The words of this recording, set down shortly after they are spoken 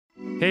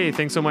Hey,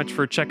 thanks so much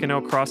for checking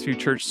out Crossview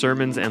Church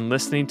sermons and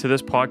listening to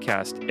this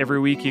podcast.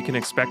 Every week you can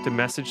expect a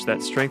message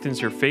that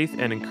strengthens your faith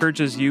and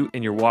encourages you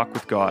in your walk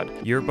with God.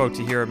 You're about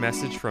to hear a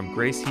message from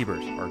Grace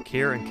Hiebert, our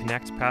Care and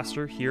Connect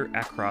pastor here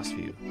at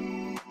Crossview.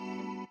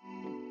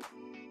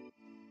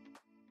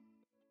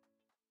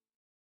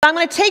 I'm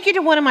going to take you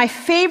to one of my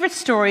favorite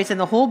stories in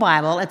the whole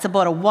Bible. It's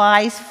about a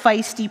wise,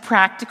 feisty,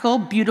 practical,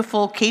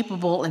 beautiful,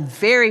 capable, and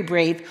very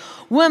brave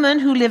woman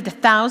who lived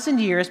 1,000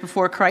 years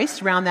before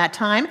Christ, around that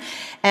time.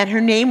 And her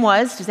name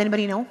was, does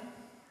anybody know?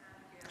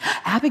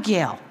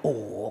 Abigail.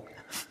 Oh,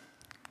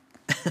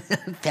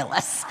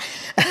 Phyllis.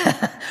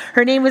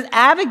 Her name was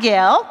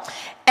Abigail.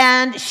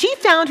 And she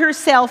found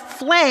herself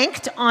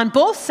flanked on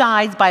both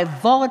sides by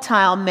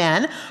volatile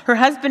men. Her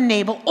husband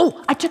Nabal.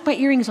 Oh, I took my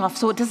earrings off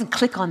so it doesn't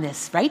click on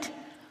this, right?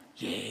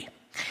 Yay.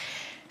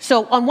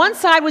 So on one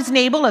side was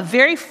Nabal, a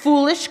very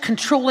foolish,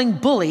 controlling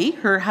bully,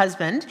 her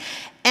husband.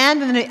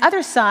 And on the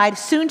other side,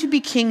 soon to be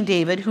King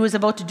David, who was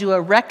about to do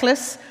a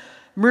reckless,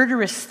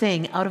 murderous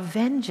thing out of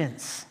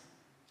vengeance.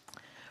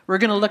 We're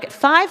going to look at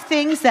 5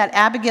 things that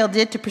Abigail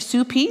did to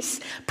pursue peace,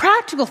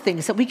 practical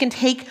things that we can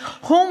take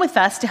home with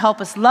us to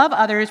help us love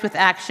others with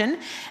action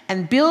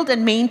and build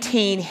and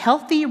maintain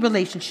healthy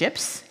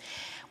relationships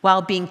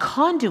while being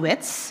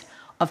conduits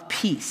of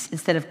peace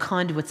instead of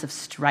conduits of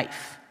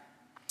strife.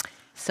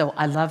 So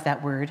I love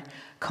that word,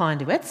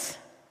 conduits.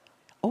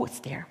 Oh, it's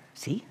there.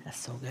 See, that's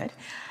so good.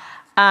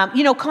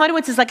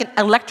 Conduits is like an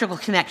electrical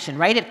connection,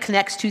 right? It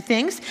connects 2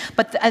 things.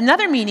 But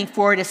another meaning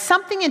for it is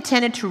something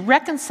intended to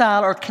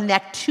reconcile or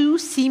connect 2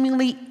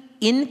 seemingly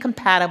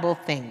incompatible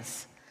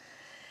things.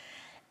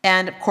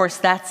 And of course,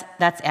 that's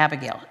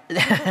Abigail.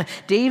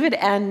 David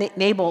and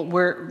Nabal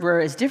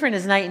were as different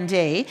as night and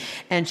day,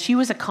 and she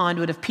was a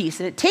conduit of peace.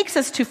 And it takes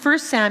us to 1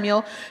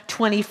 Samuel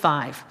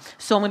 25.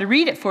 So I'm going to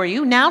read it for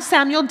you. Now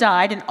Samuel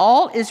died, and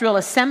all Israel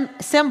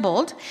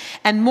assembled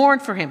and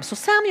mourned for him. So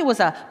Samuel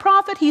was a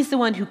prophet. He's the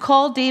one who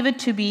called David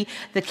to be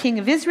the king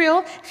of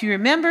Israel, if you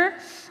remember.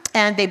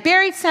 And they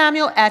buried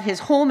Samuel at his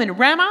home in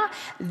Ramah.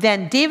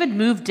 Then David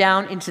moved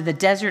down into the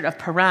desert of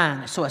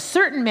Paran. So a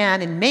certain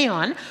man in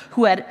Maon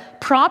who had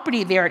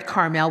property there at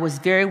Carmel was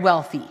very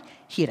wealthy.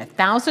 He had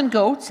 1,000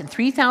 goats and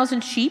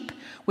 3,000 sheep,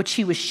 which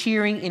he was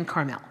shearing in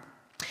Carmel.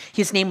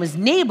 His name was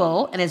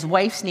Nabal, and his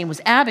wife's name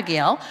was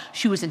Abigail.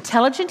 She was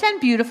intelligent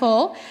and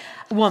beautiful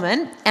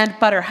woman,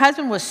 but her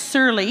husband was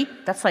surly,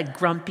 that's like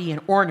grumpy and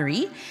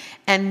ornery,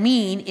 and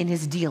mean in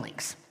his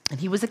dealings.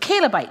 And he was a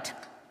Calebite.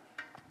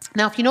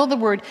 Now, if you know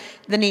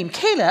the name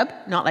Caleb,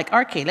 not like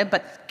our Caleb,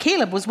 but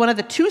Caleb was one of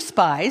the 2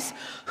 spies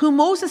who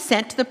Moses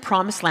sent to the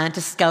promised land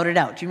to scout it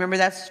out. Do you remember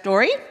that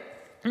story?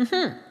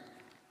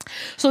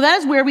 So that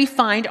is where we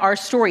find our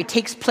story. It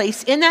takes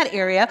place in that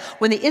area.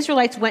 When the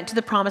Israelites went to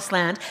the promised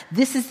land,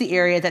 this is the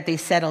area that they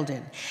settled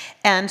in.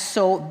 And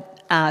so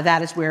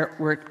that is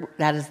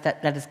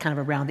that is kind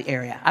of around the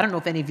area. I don't know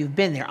if any of you have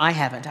been there. I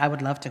haven't. I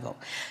would love to go.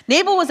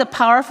 Nabal was a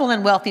powerful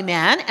and wealthy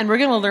man, and we're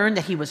going to learn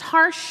that he was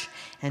harsh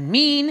and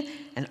mean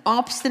and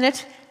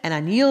obstinate and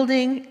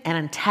unyielding and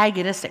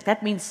antagonistic.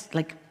 That means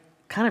like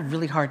kind of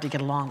really hard to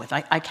get along with.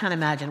 I can't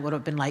imagine what it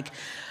would have been like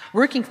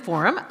working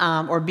for him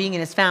or being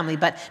in his family.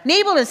 But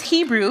Nabal is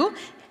Hebrew.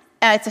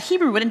 It's a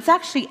Hebrew word, and it's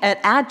actually an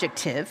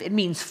adjective. It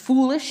means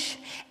foolish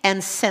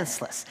and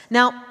senseless.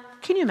 Now,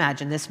 can you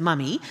imagine this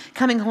mummy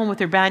coming home with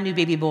her brand new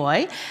baby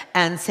boy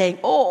and saying,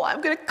 "Oh,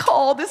 I'm going to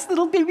call this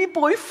little baby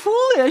boy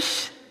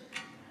foolish"?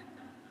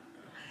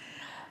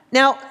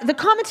 Now, the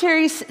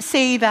commentaries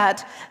say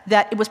that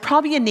it was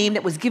probably a name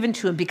that was given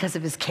to him because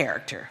of his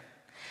character.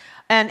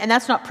 And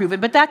that's not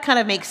proven, but that kind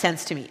of makes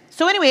sense to me.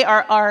 So anyway,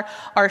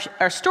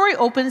 our story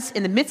opens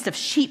in the midst of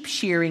sheep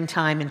shearing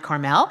time in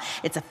Carmel.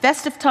 It's a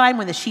festive time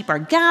when the sheep are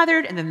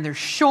gathered, and then they're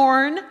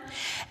shorn,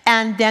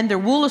 and then their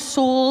wool is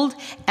sold,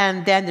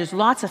 and then there's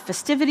lots of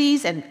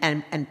festivities,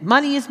 and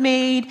money is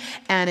made,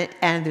 and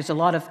there's a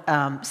lot of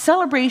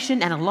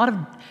celebration and a lot of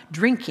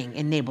drinking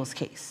in Nabal's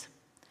case.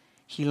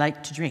 He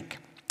liked to drink.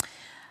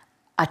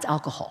 It's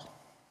alcohol,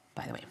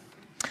 by the way.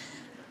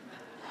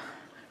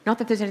 Not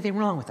that there's anything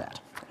wrong with that.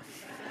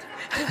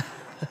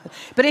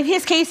 But in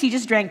his case, he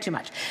just drank too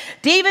much.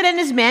 David and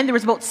his men, there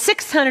was about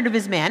 600 of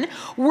his men,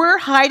 were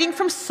hiding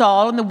from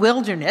Saul in the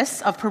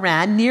wilderness of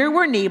Paran, near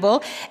where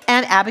Nabal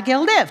and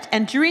Abigail lived.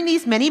 And during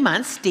these many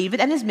months,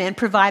 David and his men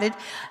provided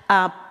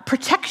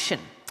protection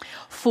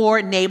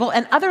for Nabal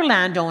and other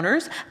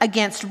landowners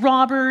against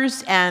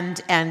robbers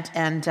and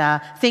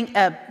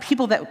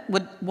people that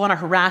would want to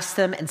harass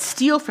them and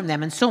steal from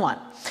them and so on.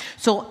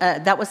 So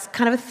that was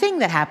kind of a thing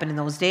that happened in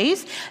those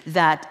days,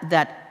 that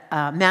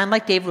a man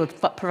like David would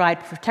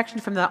provide protection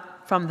for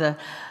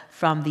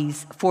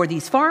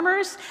these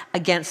farmers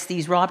against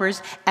these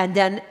robbers, and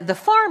then the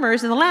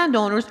farmers and the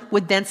landowners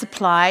would then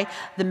supply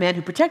the men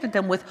who protected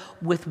them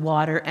with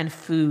water and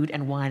food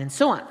and wine and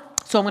so on.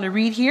 So I'm going to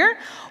read here.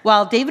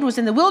 While David was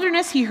in the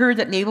wilderness, he heard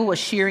that Nabal was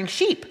shearing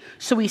sheep.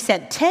 So he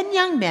sent 10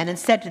 young men and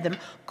said to them,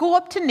 "Go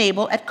up to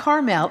Nabal at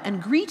Carmel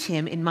and greet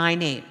him in my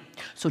name."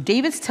 So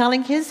David's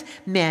telling his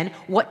men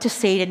what to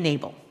say to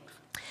Nabal.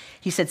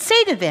 He said,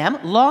 "Say to them,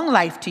 'Long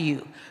life to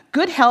you.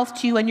 Good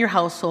health to you and your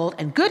household,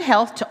 and good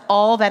health to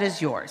all that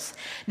is yours.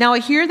 Now I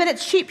hear that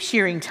it's sheep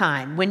shearing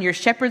time. When your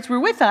shepherds were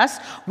with us,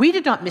 we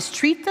did not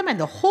mistreat them, and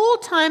the whole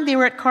time they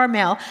were at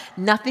Carmel,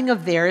 nothing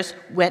of theirs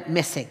went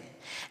missing.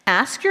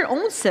 Ask your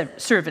own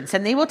servants,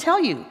 and they will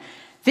tell you.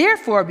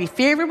 Therefore, be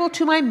favorable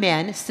to my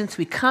men, since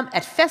we come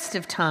at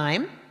festive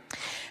time.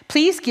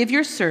 Please give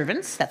your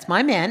servants, that's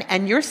my men,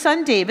 and your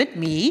son David,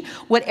 me,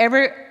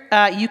 whatever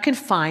you can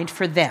find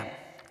for them.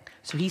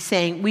 So he's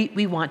saying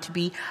we want to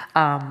be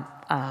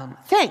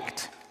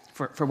thanked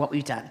for what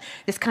we've done.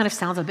 This kind of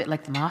sounds a bit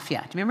like the mafia.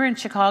 Do you remember in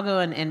Chicago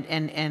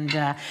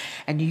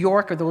and New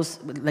York, or those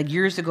like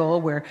years ago,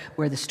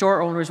 where the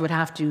store owners would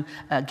have to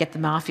get the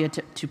mafia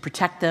to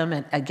protect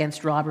them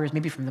against robbers,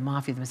 maybe from the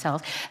mafia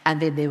themselves,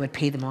 and they would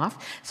pay them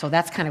off. So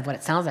that's kind of what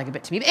it sounds like a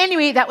bit to me. But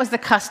anyway, that was the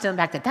custom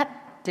back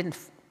then.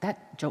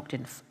 That joke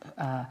didn't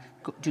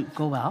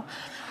go well.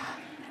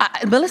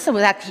 Melissa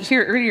was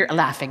here earlier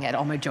laughing at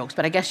all my jokes,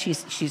 but I guess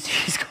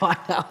she's gone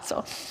now.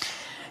 So,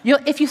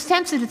 if you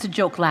sense that it's a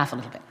joke, laugh a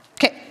little bit.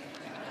 Okay.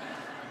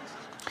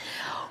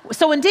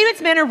 So when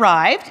David's men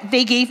arrived,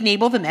 they gave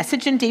Nabal the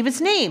message in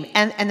David's name,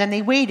 and then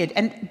they waited.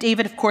 And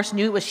David, of course,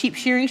 knew it was sheep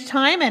shearing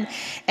time,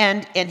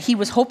 and he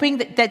was hoping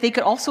that they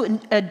could also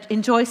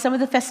enjoy some of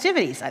the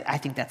festivities. I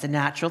think that's a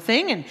natural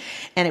thing,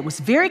 and it was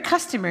very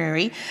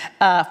customary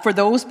for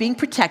those being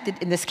protected,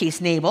 in this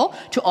case Nabal,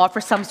 to offer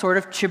some sort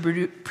of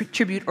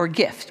tribute or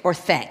gift or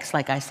thanks,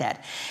 like I said.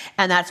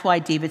 And that's why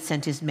David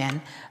sent his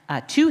men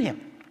to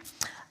him.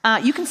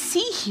 You can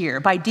see here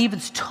by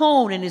David's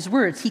tone and his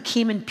words, he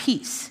came in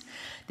peace.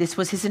 This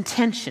was his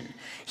intention.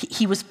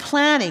 He was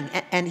planning,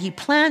 and he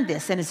planned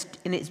this, and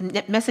his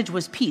message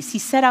was peace. He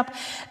set up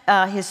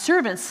his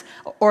servants,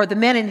 or the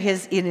men in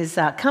his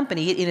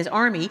company, in his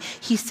army.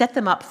 He set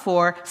them up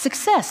for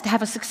success, to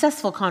have a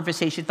successful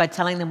conversation by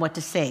telling them what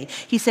to say.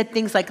 He said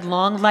things like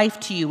long life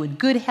to you and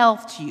good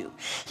health to you.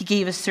 He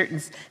gave his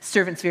certain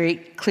servants very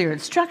clear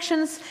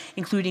instructions,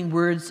 including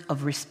words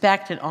of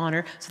respect and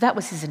honor. So that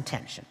was his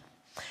intention.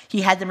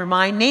 He had them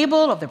remind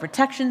Nabal of the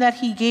protection that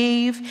he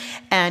gave,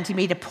 and he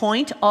made a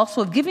point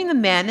also of giving the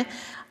men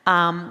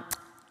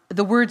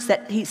the words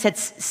that he said,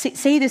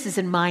 say this is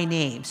in my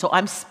name. So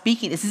I'm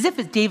speaking, it's as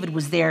if David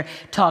was there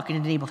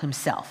talking to Nabal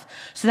himself.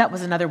 So that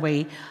was another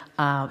way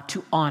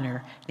to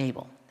honor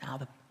Nabal.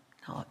 Now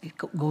it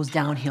goes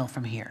downhill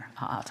from here,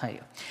 I'll tell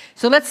you.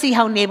 So let's see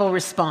how Nabal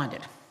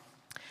responded.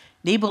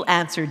 Nabal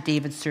answered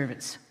David's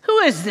servants, "Who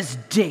is this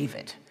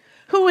David?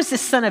 Who is the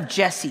son of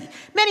Jesse?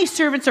 Many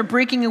servants are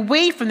breaking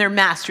away from their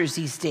masters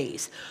these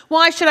days.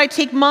 Why should I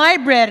take my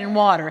bread and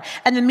water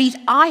and the meat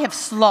I have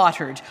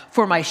slaughtered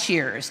for my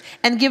shearers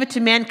and give it to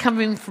men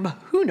coming from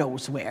who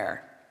knows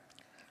where?"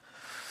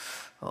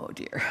 Oh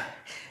dear.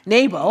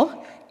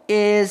 Nabal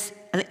is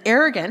an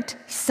arrogant,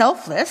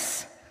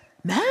 selfless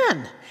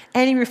man,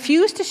 and he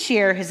refused to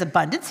share his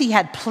abundance. He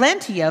had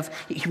plenty of,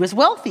 he was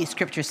wealthy,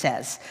 Scripture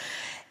says.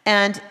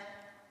 And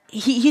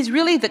he's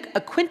really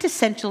a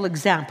quintessential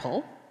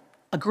example,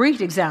 a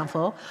great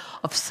example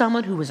of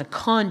someone who was a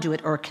conduit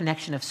or a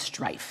connection of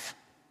strife.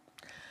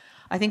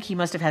 I think he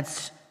must have had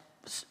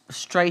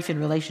strife in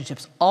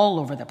relationships all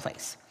over the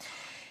place.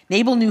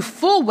 Nabal knew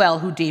full well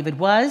who David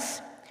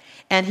was,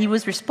 and he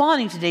was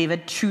responding to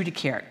David true to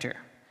character.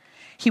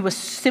 He was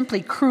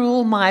simply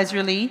cruel,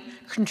 miserly,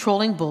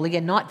 controlling bully,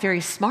 and not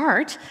very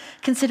smart,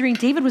 considering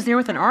David was there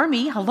with an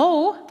army.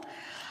 Hello?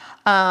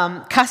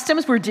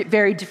 Customs were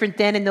very different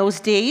then in those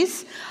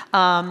days.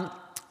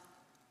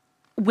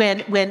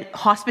 When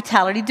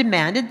hospitality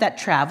demanded that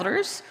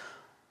travelers,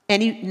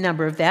 any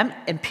number of them,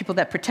 and people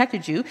that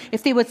protected you,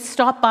 if they would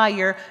stop by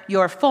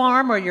your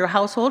farm or your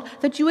household,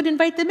 that you would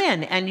invite them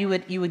in, and you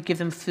would give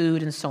them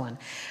food and so on.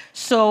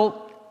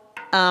 So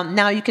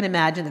now you can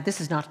imagine that this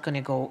is not going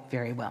to go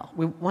very well.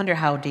 We wonder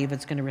how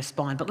David's going to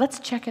respond, but let's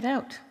check it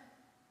out.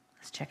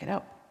 Let's check it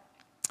out.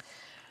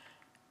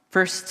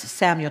 1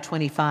 Samuel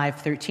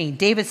 25:13.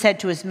 David said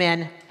to his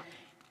men,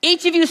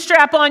 "Each of you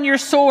strap on your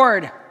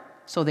sword."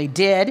 So they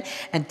did,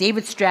 and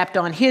David strapped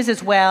on his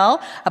as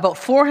well. About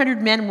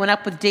 400 men went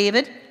up with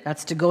David,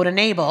 that's to go to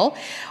Nabal,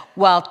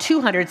 while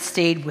 200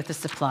 stayed with the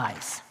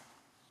supplies.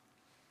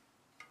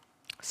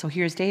 So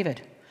here's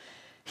David.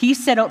 He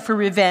set out for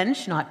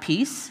revenge, not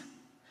peace.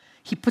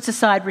 He puts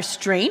aside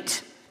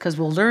restraint, because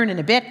we'll learn in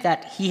a bit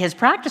that he has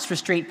practiced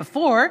restraint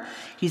before.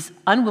 He's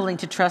unwilling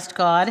to trust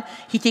God.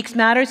 He takes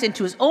matters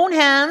into his own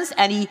hands,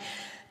 and he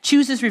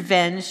chooses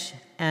revenge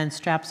and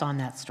straps on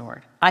that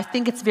sword. I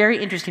think it's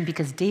very interesting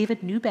because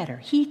David knew better.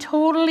 He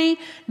totally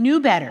knew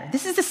better.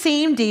 This is the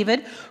same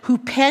David who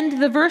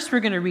penned the verse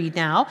we're going to read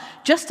now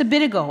just a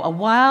bit ago,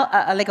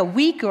 like a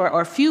week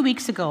or a few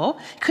weeks ago.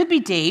 Could be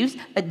days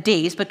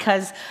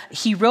because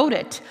he wrote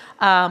it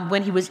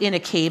when he was in a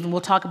cave, and we'll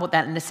talk about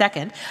that in a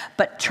second,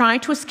 but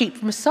trying to escape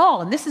from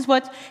Saul. And this is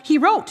what he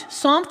wrote,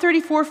 Psalm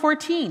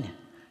 34:14.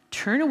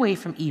 "Turn away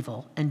from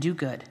evil and do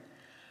good.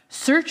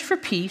 Search for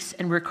peace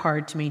and work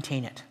hard to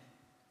maintain it."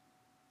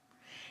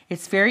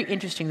 It's very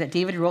interesting that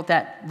David wrote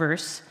that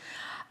verse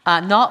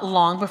Not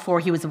long before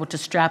he was able to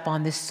strap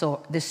on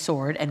this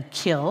sword and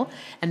kill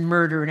and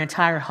murder an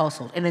entire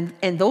household. And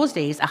in those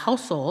days, a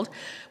household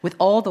with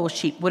all those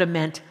sheep would have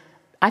meant,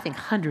 I think,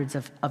 hundreds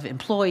of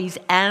employees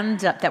and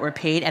that were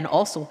paid, and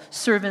also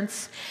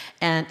servants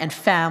and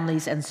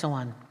families and so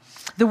on.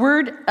 The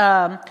word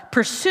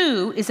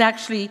pursue is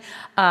actually,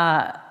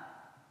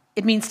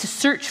 it means to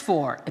search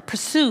for,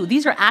 pursue.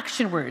 These are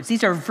action words.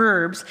 These are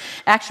verbs,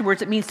 action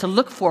words. It means to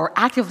look for,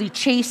 actively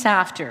chase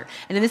after.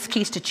 And in this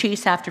case, to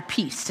chase after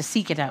peace, to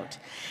seek it out.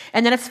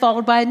 And then it's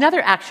followed by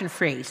another action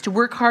phrase, to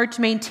work hard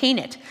to maintain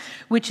it,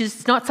 which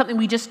is not something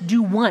we just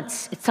do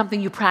once. It's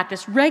something you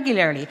practice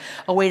regularly,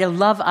 a way to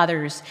love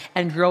others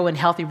and grow in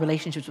healthy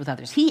relationships with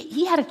others.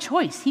 He had a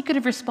choice. He could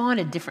have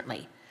responded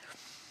differently.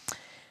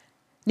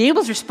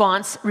 Nabal's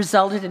response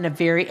resulted in a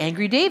very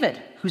angry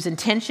David, whose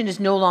intention is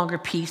no longer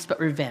peace but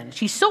revenge.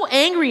 He's so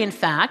angry, in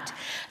fact,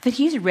 that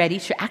he's ready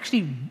to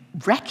actually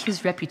wreck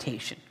his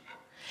reputation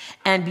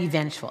and be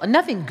vengeful. And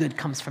nothing good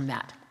comes from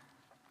that.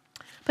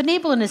 But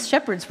Nabal and his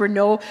shepherds were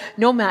no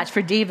match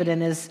for David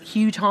and his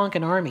huge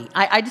honking army.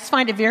 I just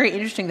find it very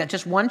interesting that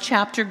just one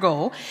chapter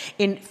ago,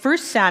 in 1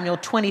 Samuel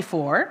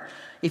 24,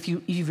 if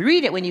you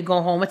read it when you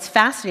go home, it's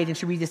fascinating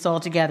to read this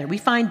all together. We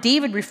find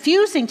David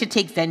refusing to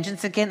take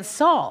vengeance against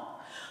Saul.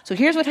 So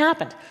here's what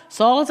happened.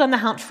 Saul is on the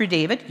hunt for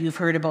David. You've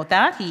heard about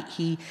that.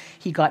 He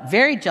got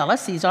very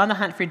jealous. He's on the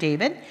hunt for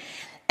David.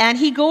 And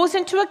he goes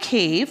into a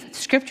cave,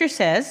 Scripture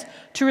says,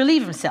 to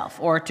relieve himself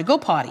or to go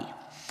potty.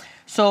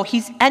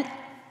 And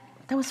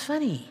that was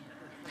funny.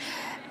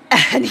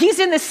 And he's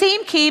in the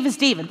same cave as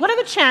David. What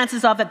are the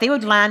chances of that they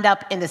would land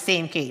up in the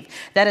same cave?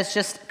 That is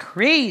just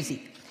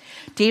crazy.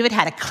 David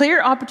had a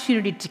clear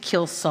opportunity to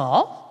kill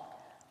Saul,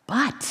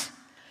 but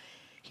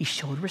he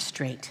showed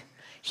restraint.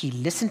 He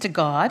listened to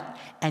God,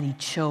 and he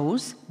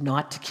chose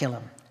not to kill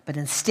him. But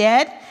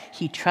instead,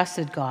 he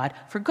trusted God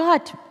for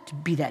God to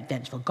be that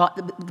vengeful. God,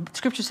 the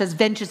Scripture says,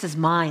 vengeance is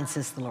mine,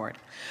 says the Lord.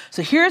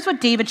 So here's what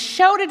David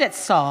shouted at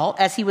Saul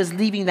as he was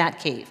leaving that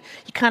cave.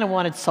 He kind of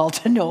wanted Saul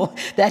to know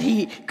that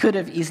he could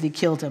have easily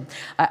killed him.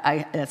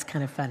 That's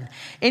kind of fun.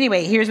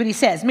 Anyway, here's what he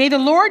says. May the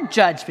Lord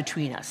judge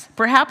between us.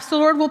 Perhaps the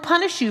Lord will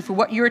punish you for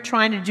what you are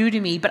trying to do to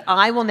me, but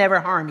I will never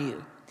harm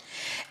you.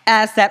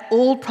 As that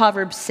old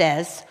proverb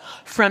says,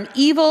 from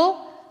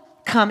evil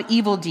come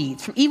evil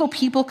deeds. From evil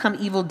people come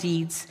evil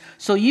deeds.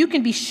 So you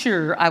can be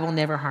sure I will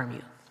never harm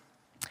you.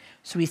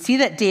 So we see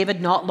that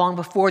David, not long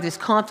before this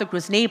conflict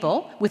with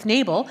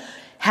Nabal,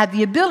 had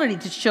the ability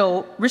to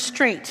show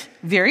restraint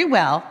very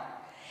well.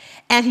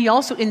 And he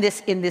also, in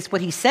this,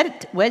 what he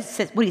said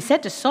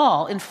to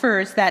Saul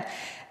infers that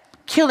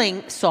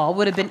killing Saul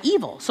would have been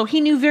evil. So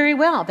he knew very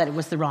well that it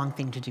was the wrong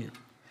thing to do.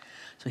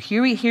 So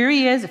here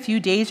he is, a few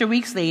days or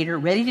weeks later,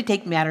 ready to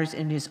take matters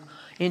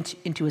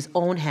into his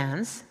own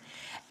hands,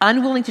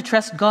 unwilling to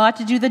trust God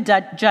to do the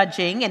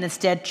judging, and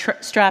instead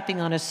strapping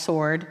on his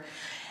sword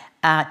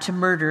to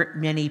murder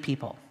many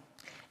people.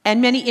 And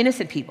many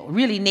innocent people.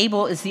 Really,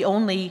 Nabal is the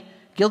only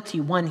guilty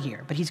one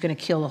here, but he's going to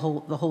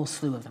kill the whole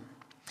slew of them.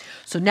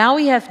 So now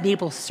we have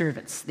Nabal's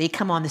servants. They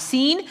come on the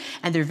scene,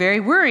 and they're very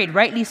worried,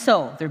 rightly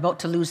so. They're about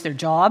to lose their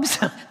jobs,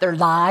 their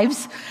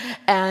lives,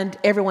 and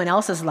everyone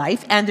else's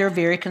life, and they're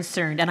very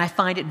concerned. And I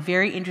find it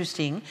very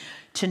interesting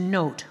to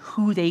note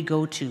who they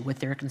go to with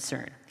their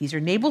concern. These are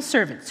Nabal's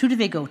servants. Who do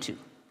they go to?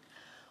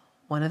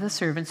 One of the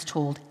servants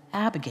told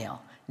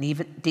Abigail,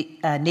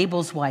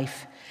 Nabal's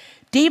wife,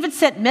 David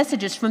sent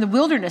messages from the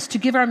wilderness to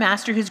give our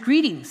master his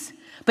greetings.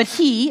 But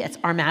he,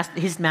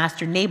 his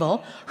master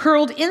Nabal,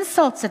 hurled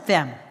insults at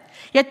them.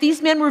 Yet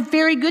these men were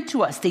very good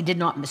to us. They did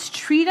not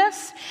mistreat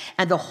us,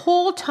 and the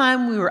whole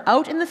time we were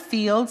out in the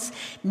fields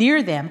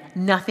near them,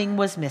 nothing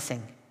was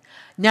missing.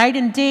 Night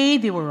and day,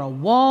 they were a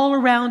wall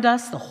around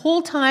us. The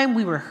whole time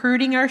we were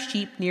herding our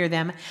sheep near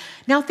them.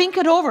 Now think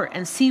it over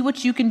and see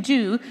what you can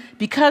do,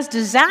 because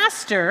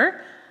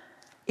disaster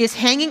is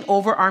hanging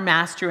over our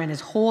master and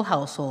his whole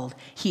household.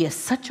 He is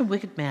such a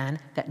wicked man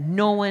that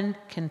no one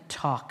can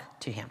talk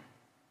to him.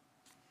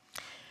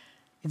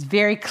 It's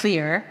very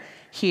clear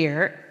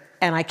here,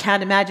 and I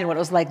can't imagine what it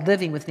was like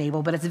living with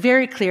Nabal, but it's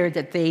very clear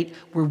that they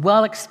were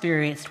well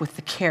experienced with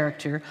the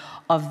character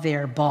of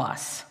their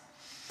boss.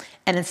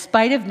 And in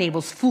spite of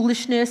Nabal's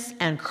foolishness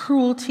and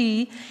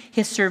cruelty,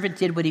 his servant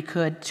did what he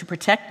could to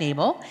protect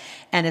Nabal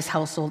and his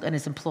household and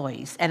his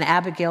employees. And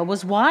Abigail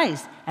was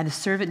wise, and the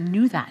servant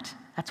knew that.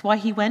 That's why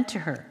he went to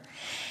her.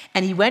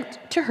 And he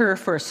went to her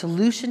for a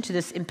solution to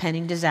this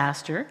impending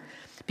disaster,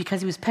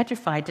 because he was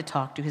petrified to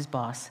talk to his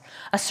boss.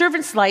 A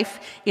servant's life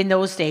in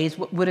those days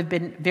would have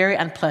been very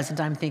unpleasant,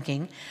 I'm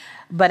thinking,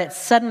 but it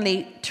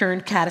suddenly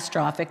turned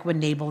catastrophic when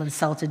Nabal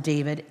insulted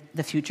David,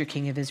 the future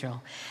king of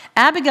Israel.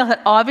 Abigail had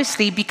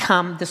obviously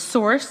become the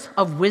source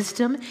of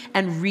wisdom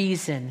and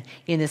reason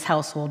in this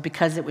household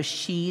because it was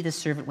she the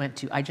servant went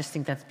to. I just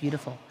think that's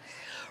beautiful.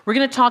 We're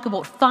going to talk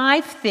about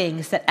 5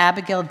 things that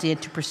Abigail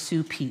did to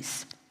pursue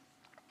peace.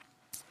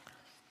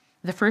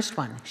 The first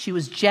one, she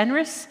was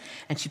generous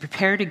and she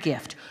prepared a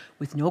gift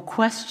with no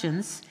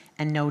questions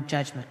and no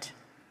judgment.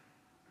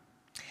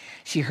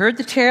 She heard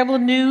the terrible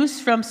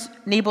news from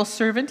Nabal's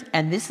servant,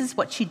 and this is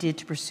what she did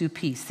to pursue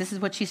peace. This is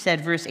what she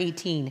said, verse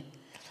 18.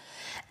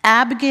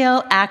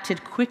 Abigail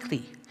acted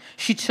quickly.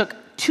 She took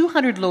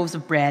 200 loaves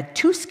of bread,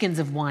 2 skins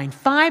of wine,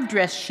 5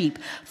 dressed sheep,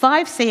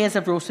 5 seahs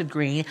of roasted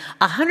grain,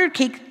 100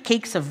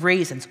 cakes of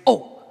raisins.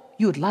 Oh,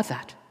 you would love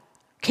that.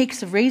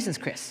 Cakes of raisins,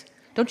 Chris.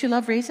 Don't you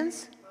love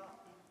raisins?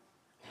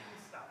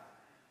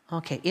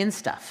 Okay, in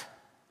stuff.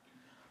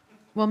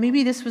 Well,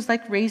 maybe this was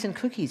like raisin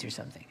cookies or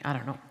something. I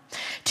don't know.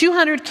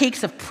 200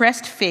 cakes of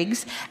pressed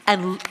figs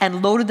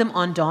and loaded them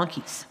on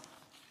donkeys.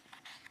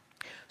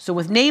 So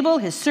with Nabal,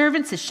 his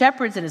servants, his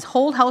shepherds, and his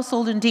whole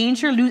household in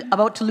danger,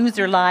 about to lose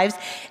their lives,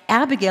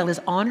 Abigail is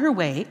on her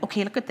way.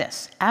 Okay, look at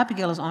this.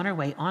 Abigail is on her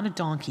way on a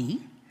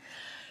donkey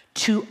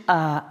to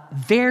a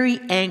very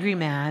angry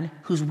man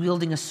who's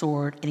wielding a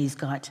sword, and he's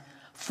got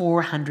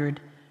 400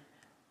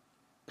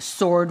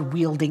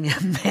 sword-wielding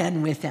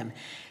men with him.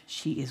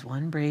 She is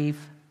one brave,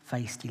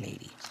 feisty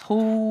lady.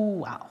 Oh,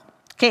 wow.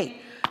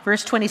 Okay,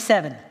 verse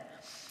 27.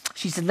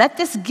 She said, let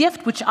this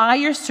gift which I,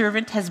 your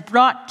servant, has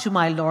brought to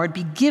my Lord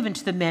be given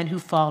to the men who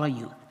follow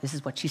you. This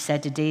is what she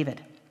said to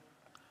David.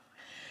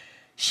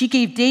 She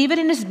gave David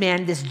and his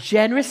men this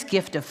generous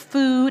gift of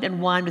food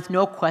and wine with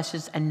no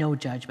questions and no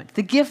judgment.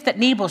 The gift that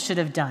Nabal should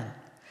have done.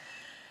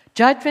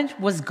 Judgment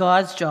was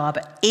God's job.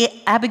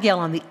 Abigail,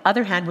 on the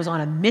other hand, was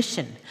on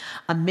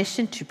a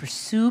mission to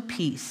pursue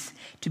peace,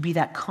 to be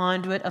that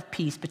conduit of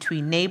peace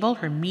between Nabal,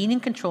 her mean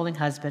and controlling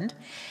husband,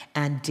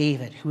 and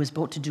David, who was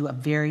about to do a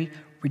very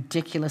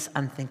ridiculous,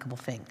 unthinkable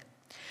thing.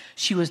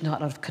 She was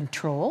not out of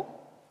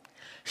control.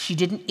 She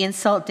didn't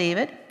insult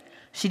David.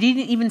 She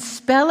didn't even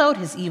spell out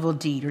his evil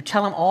deed or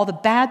tell him all the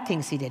bad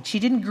things he did. She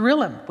didn't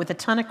grill him with a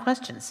ton of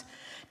questions.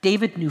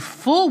 David knew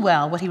full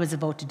well what he was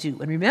about to do.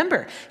 And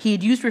remember, he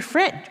had used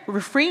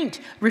refrain.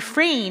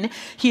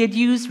 He had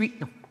used...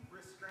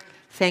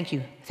 Thank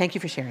you. Thank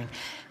you for sharing.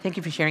 Thank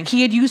you for sharing.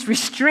 He had used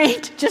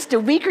restraint just a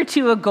week or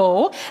two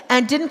ago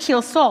and didn't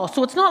kill Saul.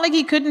 So it's not like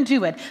he couldn't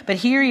do it. But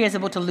here he is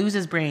about to lose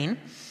his brain.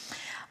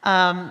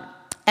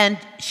 And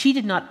she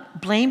did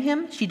not blame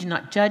him. She did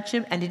not judge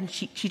him. And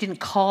she didn't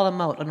call him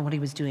out on what he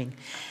was doing.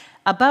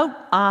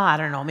 About, I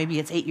don't know, maybe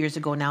it's 8 years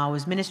ago now, I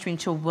was ministering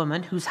to a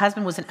woman whose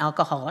husband was an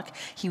alcoholic.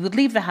 He would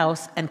leave the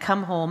house and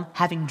come home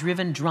having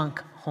driven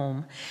drunk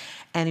home.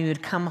 And he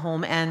would come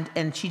home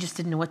and she just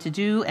didn't know what to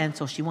do. And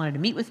so she wanted to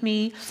meet with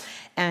me.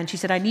 And she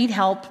said, I need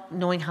help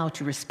knowing how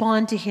to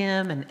respond to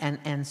him.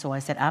 And so I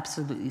said,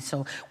 absolutely.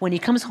 So when he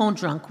comes home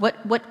drunk,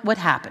 what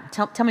happened?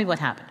 Tell me what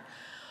happened.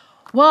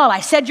 Well,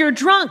 I said, you're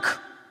drunk.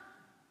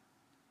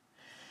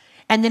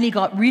 And then he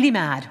got really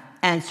mad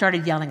and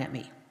started yelling at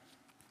me.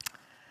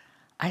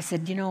 I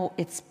said,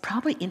 it's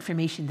probably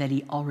information that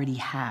he already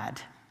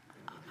had.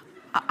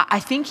 I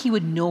think he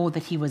would know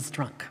that he was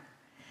drunk.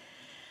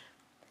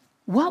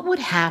 What would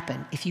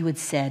happen if you had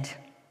said,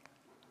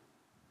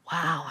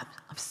 wow,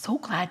 I'm so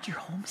glad you're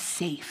home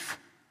safe?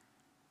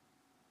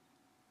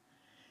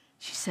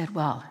 She said,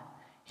 well,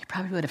 he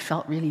probably would have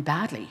felt really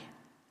badly.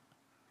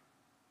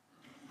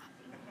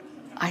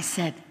 I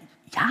said,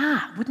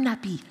 yeah, wouldn't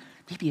that be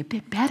maybe a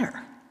bit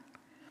better?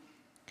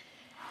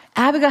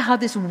 Abigail had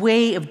this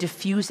way of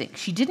diffusing.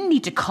 She didn't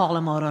need to call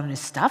him out on his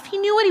stuff. He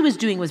knew what he was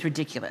doing was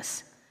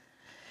ridiculous.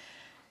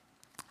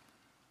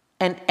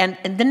 And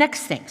the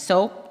next thing,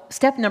 so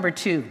step number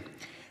 2,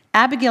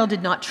 Abigail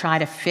did not try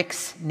to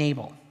fix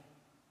Nabal.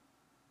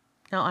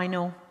 Now, I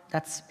know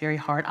that's very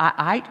hard.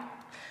 I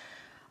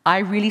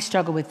really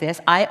struggle with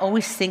this. I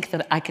always think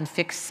that I can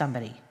fix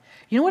somebody.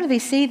 You know what do they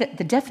say? That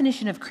the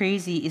definition of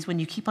crazy is when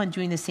you keep on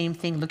doing the same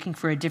thing looking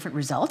for a different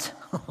result.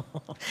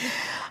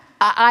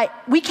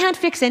 We can't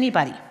fix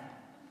anybody.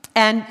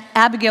 And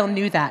Abigail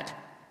knew that.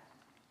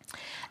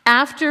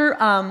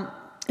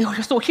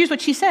 So here's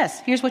what she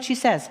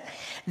says.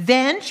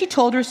 Then she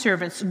told her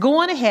servants,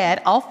 go on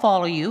ahead, I'll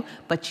follow you,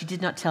 but she did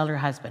not tell her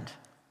husband.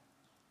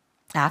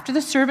 After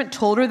the servant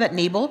told her what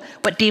Nabal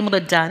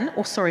had done,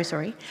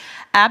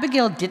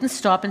 Abigail didn't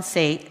stop and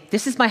say,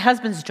 this is my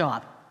husband's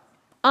job.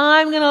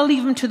 I'm going to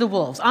leave him to the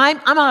wolves. I'm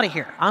out of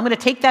here. I'm going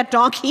to take that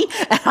donkey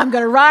and I'm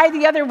going to ride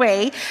the other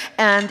way.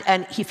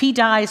 And if he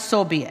dies,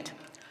 so be it.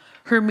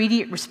 Her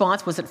immediate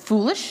response wasn't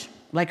foolish,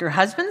 like her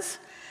husband's,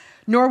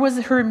 nor was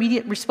her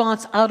immediate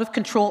response out of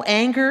control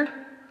anger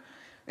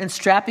and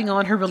strapping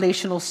on her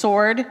relational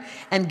sword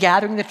and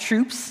gathering the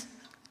troops,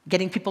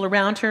 getting people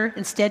around her.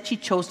 Instead, she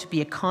chose to be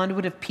a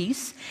conduit of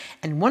peace.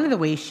 And one of the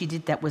ways she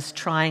did that was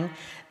trying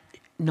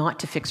not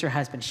to fix her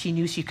husband. She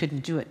knew she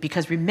couldn't do it.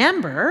 Because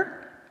remember,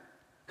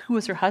 who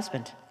was her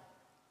husband?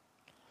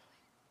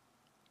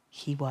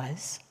 He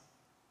was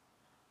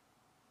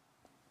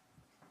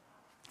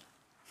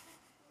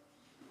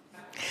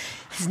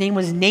his name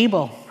was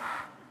Nabal,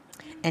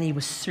 and he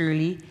was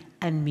surly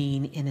and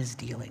mean in his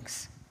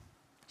dealings.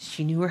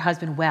 She knew her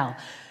husband well.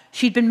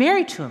 She'd been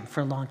married to him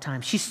for a long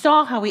time. She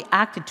saw how he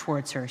acted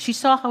towards her. She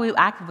saw how he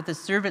acted with the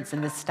servants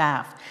and the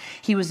staff.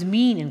 He was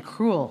mean and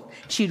cruel.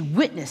 She had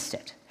witnessed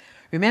it.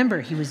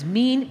 Remember, he was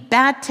mean,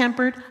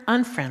 bad-tempered,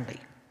 unfriendly.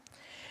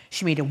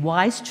 She made a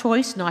wise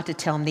choice not to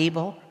tell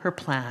Nabal her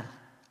plan.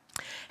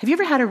 Have you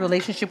ever had a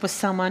relationship with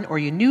someone or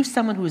you knew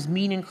someone who was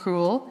mean and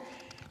cruel?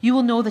 You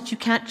will know that you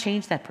can't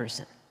change that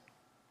person.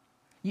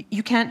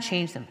 You can't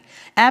change them.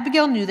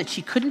 Abigail knew that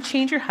she couldn't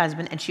change her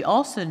husband, and she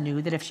also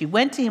knew that if she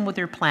went to him with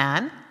her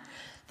plan,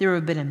 there would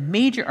have been a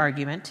major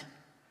argument.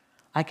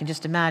 I can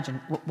just imagine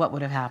what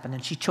would have happened,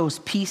 and she chose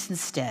peace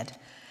instead.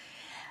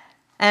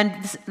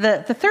 And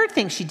the third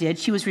thing she did,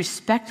 she was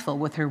respectful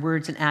with her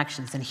words and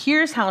actions. And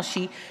here's how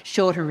she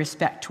showed her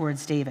respect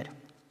towards David.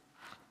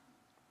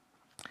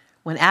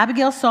 When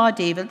Abigail saw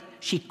David,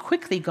 she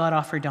quickly got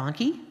off her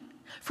donkey.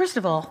 First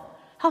of all,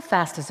 how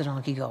fast does a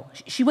donkey go?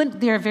 She went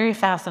there very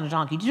fast on a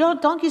donkey. Do you know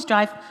donkeys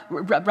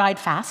ride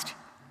fast?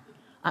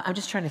 I'm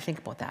just trying to think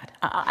about that.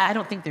 I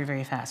don't think they're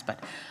very fast,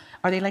 but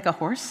are they like a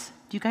horse?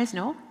 Do you guys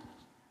know?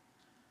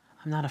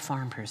 I'm not a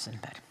farm person,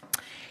 but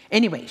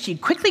anyway, she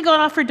quickly got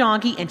off her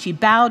donkey and she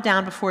bowed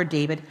down before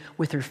David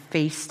with her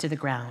face to the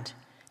ground.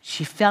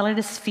 She fell at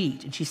his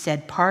feet and she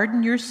said,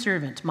 "Pardon your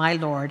servant, my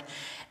lord,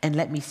 and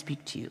let me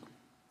speak to you."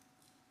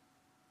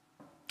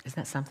 Isn't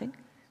that something?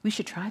 We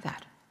should try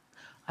that.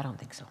 I don't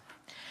think so.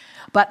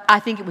 But I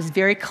think it was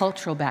very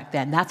cultural back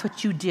then. That's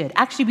what you did.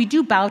 Actually, we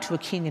do bow to a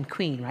king and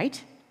queen,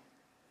 right?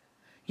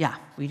 Yeah,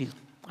 we do.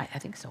 I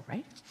think so,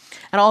 right?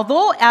 And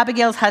although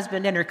Abigail's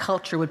husband and her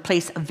culture would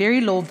place a very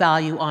low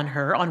value on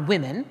her, on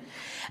women,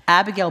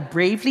 Abigail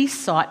bravely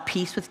sought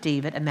peace with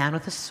David, a man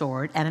with a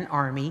sword and an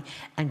army,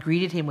 and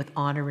greeted him with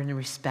honor and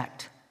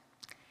respect,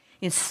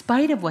 in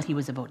spite of what he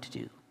was about to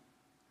do.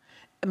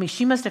 I mean,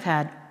 she must have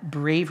had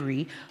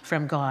bravery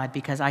from God,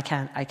 because I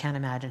can't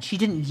imagine. She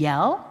didn't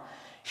yell.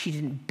 She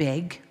didn't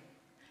beg.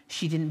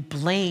 She didn't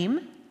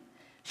blame.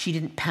 She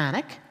didn't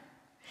panic.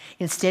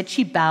 Instead,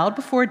 she bowed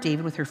before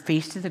David with her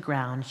face to the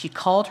ground. She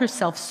called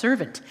herself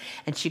servant,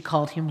 and she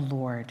called him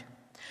Lord.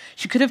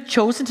 She could have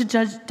chosen to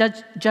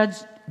judge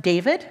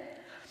David.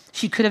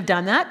 She could have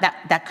done that.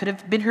 That could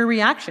have been her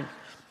reaction.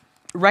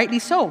 Rightly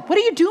so. What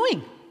are you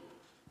doing?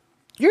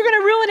 You're going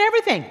to ruin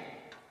everything.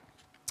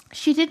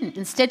 She didn't.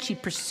 Instead, she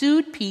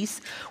pursued peace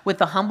with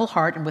a humble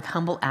heart and with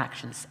humble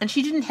actions. And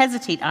she didn't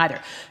hesitate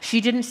either. She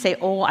didn't say,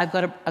 "Oh, I've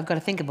got to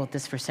think about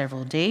this for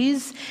several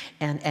days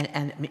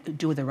and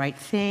do the right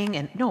thing."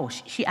 And no,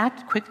 she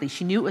acted quickly.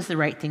 She knew it was the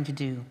right thing to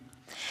do.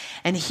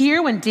 And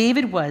here, when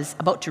David was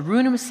about to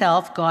ruin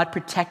himself, God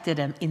protected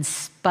him in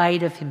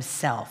spite of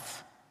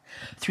himself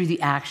through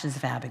the actions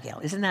of Abigail.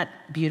 Isn't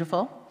that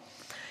beautiful?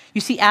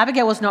 You see,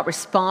 Abigail was not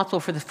responsible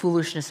for the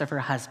foolishness of her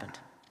husband.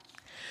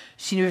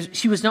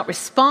 She was not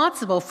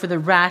responsible for the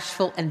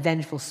wrathful and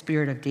vengeful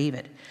spirit of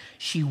David.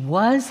 She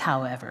was,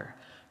 however,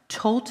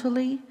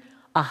 totally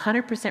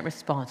 100%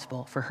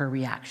 responsible for her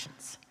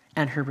reactions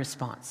and her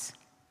response.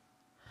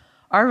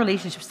 Our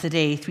relationships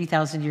today,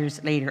 3,000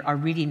 years later, are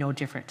really no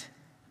different.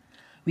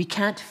 We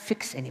can't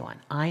fix anyone.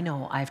 I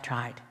know, I've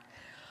tried.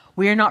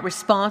 We are not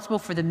responsible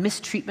for the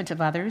mistreatment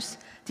of others,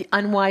 the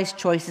unwise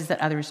choices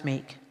that others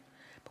make.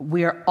 But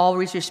we are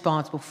always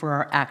responsible for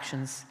our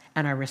actions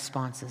and our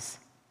responses.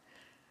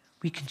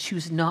 We can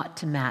choose not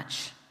to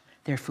match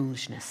their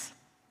foolishness.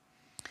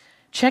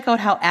 Check out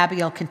how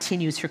Abigail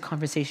continues her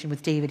conversation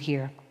with David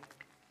here.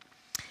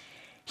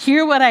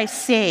 "Hear what I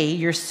say,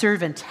 your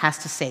servant has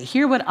to say.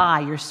 Hear what I,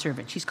 your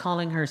servant," she's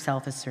calling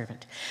herself a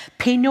servant.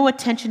 "Pay no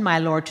attention, my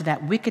lord, to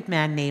that wicked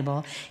man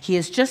Nabal. He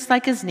is just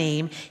like his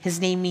name. His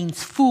name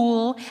means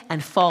fool,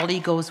 and folly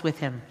goes with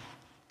him.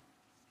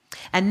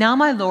 And now,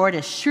 my lord,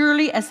 as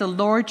surely as the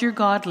Lord your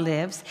God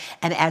lives,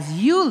 and as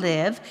you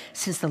live,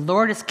 since the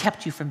Lord has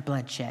kept you from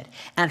bloodshed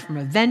and from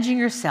avenging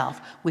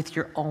yourself with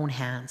your own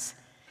hands."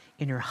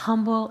 In her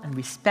humble and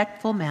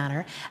respectful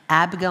manner,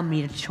 Abigail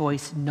made a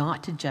choice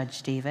not to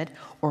judge David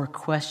or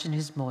question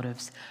his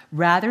motives.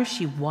 Rather,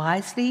 she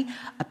wisely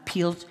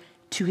appealed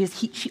to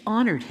she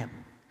honored him,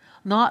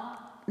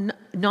 not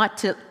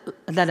to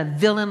let a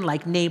villain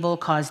like Nabal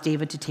cause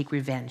David to take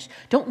revenge.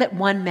 Don't let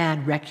one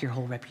man wreck your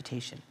whole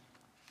reputation.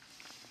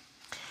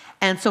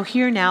 And so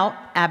here now,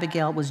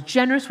 Abigail was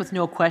generous with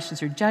no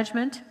questions or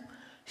judgment.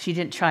 She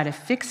didn't try to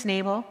fix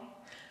Nabal.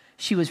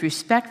 She was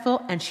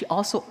respectful, and she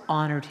also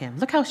honored him.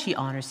 Look how she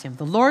honors him.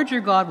 "The Lord your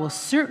God will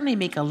certainly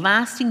make a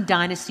lasting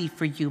dynasty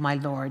for you, my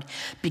lord,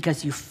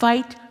 because you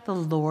fight the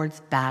Lord's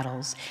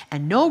battles,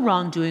 and no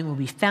wrongdoing will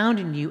be found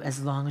in you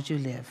as long as you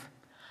live."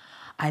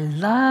 I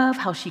love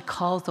how she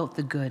calls out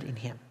the good in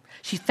him.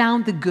 She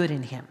found the good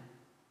in him.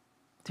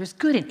 There's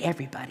good in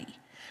everybody.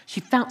 She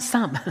found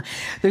some.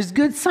 There's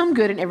some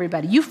good in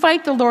everybody. "You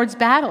fight the Lord's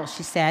battles,"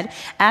 she said.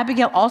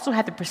 Abigail also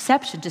had the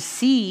perception to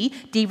see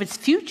David's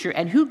future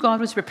and who God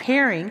was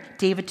preparing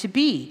David to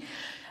be.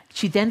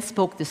 She then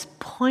spoke this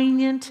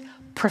poignant,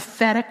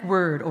 prophetic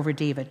word over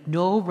David: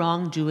 "No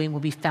wrongdoing will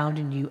be found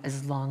in you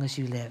as long as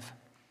you live."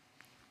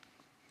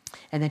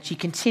 And then she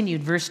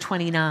continued, verse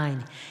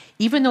 29,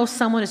 "Even though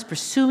someone is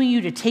pursuing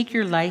you to take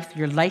your life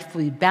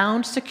will be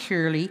bound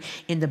securely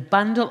in the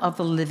bundle of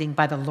the living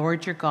by the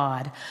Lord your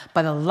God.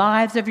 By the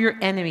lives of your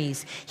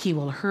enemies, he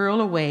will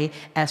hurl away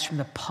as from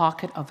the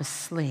pocket of a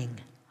sling."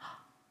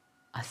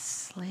 A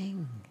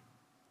sling.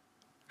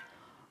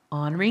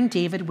 Honoring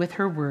David with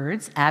her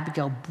words,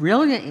 Abigail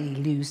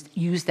brilliantly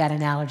used that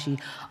analogy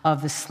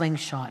of the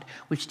slingshot,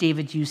 which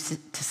David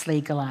used to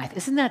slay Goliath.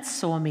 Isn't that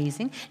so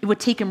amazing? It would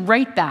take him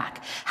right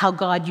back how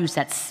God used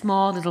that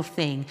small little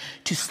thing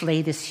to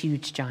slay this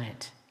huge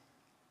giant.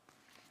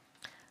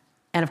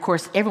 And of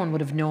course, everyone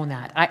would have known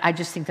that. I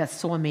just think that's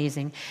so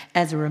amazing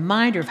as a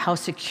reminder of how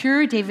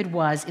secure David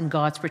was in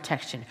God's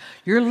protection.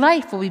 Your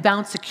life will be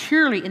bound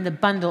securely in the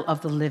bundle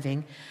of the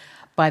living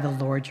by the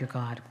Lord your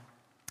God.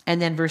 And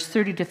then verse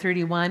 30 to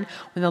 31,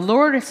 when the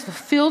Lord has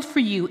fulfilled for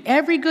you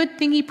every good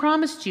thing he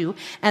promised you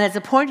and has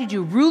appointed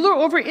you ruler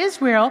over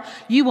Israel,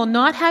 you will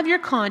not have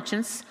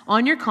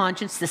on your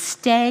conscience the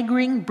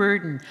staggering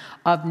burden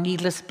of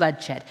needless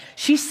bloodshed.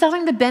 She's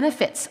selling the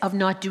benefits of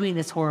not doing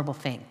this horrible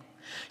thing.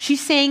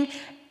 She's saying,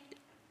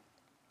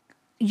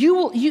 you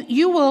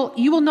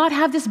will not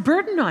have this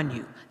burden on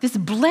you, this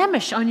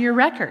blemish on your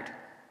record.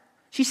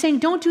 She's saying,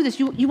 don't do this.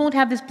 You won't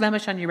have this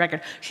blemish on your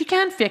record. She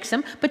can fix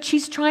him, but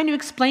she's trying to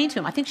explain to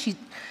him. I think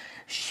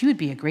she would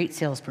be a great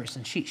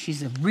salesperson.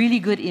 She's a really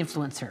good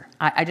influencer.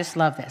 I just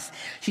love this.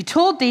 She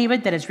told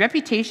David that his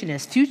reputation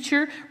as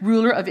future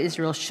ruler of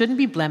Israel shouldn't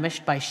be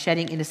blemished by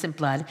shedding innocent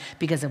blood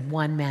because of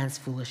one man's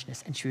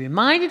foolishness. And she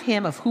reminded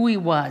him of who he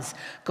was,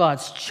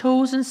 God's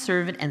chosen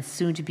servant and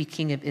soon-to-be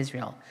king of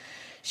Israel.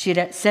 She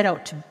had set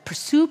out to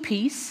pursue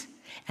peace,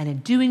 and in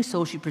doing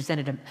so, she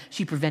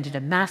prevented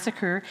a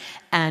massacre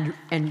and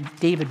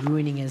David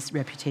ruining his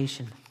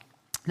reputation.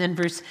 Then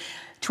verse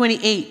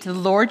 28, the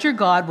Lord your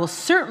God will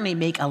certainly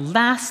make a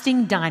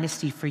lasting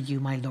dynasty for you,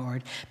 my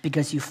Lord,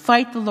 because you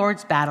fight the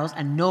Lord's battles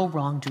and no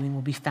wrongdoing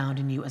will be found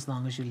in you as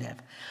long as you live.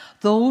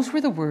 Those were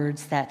the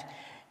words that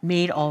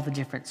made all the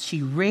difference.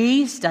 She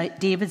raised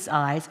David's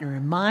eyes and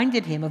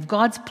reminded him of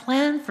God's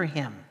plan for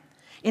him.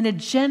 In a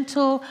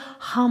gentle,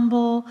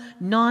 humble,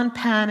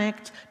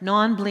 non-panicked,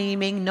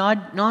 non-blaming,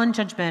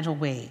 non-judgmental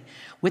way.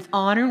 With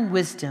honor and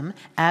wisdom,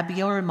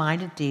 Abigail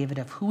reminded David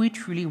of who he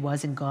truly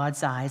was in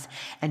God's eyes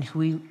and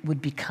who he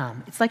would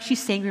become. It's like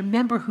she's saying,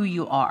 remember who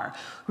you are.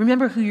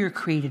 Remember who you're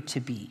created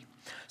to be.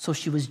 So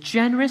she was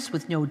generous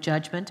with no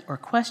judgment or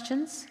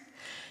questions.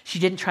 She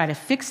didn't try to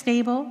fix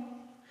Nabal.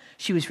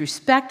 She was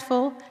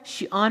respectful.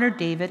 She honored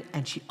David,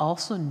 and she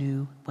also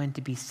knew when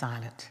to be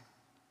silent.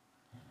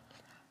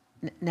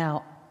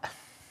 Now,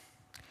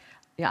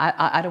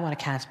 I don't want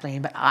to cast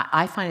blame, but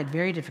I find it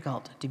very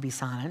difficult to be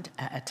silent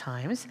at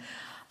times.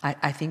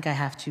 I think I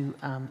have to,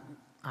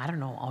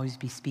 always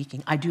be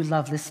speaking. I do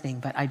love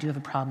listening, but I do have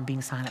a problem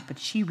being silent. But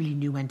she really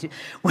knew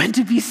when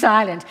to be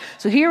silent.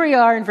 So here we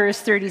are in verse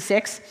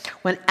 36.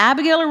 When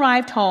Abigail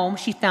arrived home,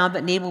 she found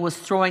that Nabal was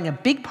throwing a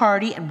big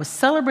party and was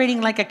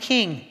celebrating like a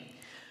king.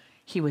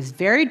 He was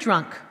very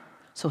drunk,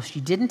 so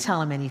she didn't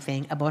tell him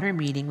anything about her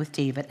meeting with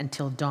David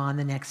until dawn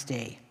the next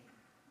day.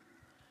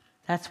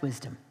 That's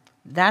wisdom.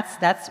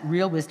 That's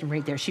real wisdom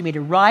right there. She made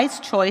a wise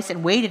choice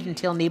and waited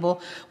until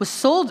Nabal was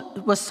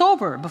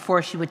sober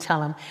before she would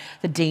tell him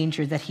the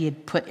danger that he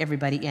had put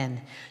everybody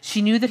in.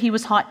 She knew that he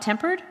was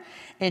hot-tempered,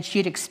 and she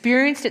had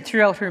experienced it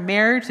throughout her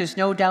marriage, there's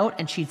no doubt,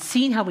 and she'd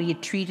seen how he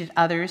had treated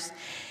others.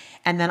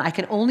 And then I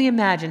can only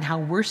imagine how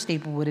worse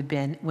Nabal would have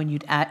been when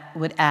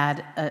would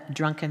add a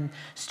drunken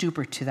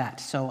stupor to that.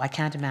 So I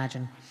can't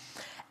imagine.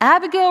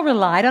 Abigail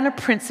relied on a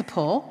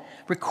principle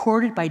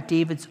recorded by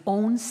David's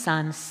own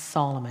son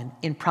Solomon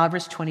in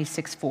Proverbs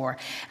 26:4.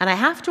 And I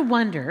have to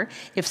wonder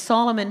if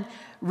Solomon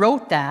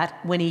wrote that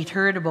when he'd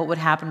heard about what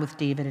happened with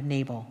David and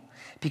Nabal.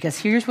 Because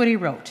here's what he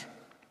wrote.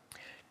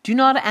 Do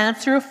not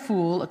answer a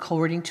fool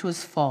according to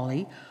his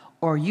folly,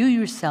 or you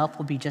yourself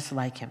will be just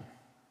like him.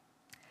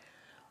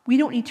 We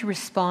don't need to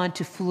respond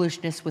to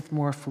foolishness with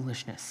more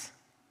foolishness.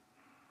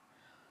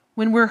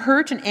 When we're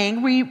hurt and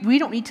angry, we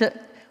don't need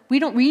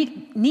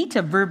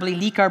to verbally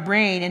leak our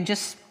brain and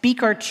just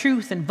speak our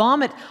truth and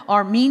vomit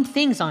our mean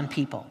things on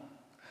people.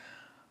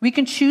 We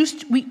can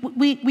choose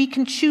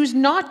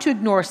not to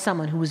ignore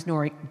someone who is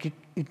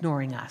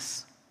ignoring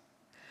us.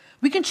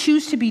 We can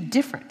choose to be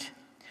different.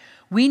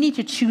 We need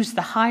to choose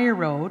the higher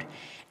road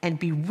and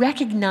be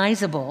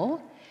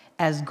recognizable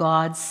as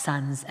God's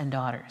sons and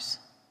daughters.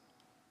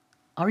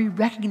 Are we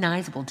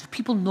recognizable? Do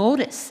people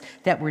notice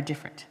that we're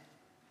different?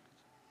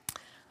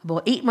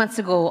 About 8 months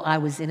ago, I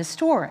was in a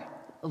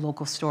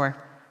local store,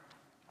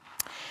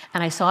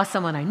 and I saw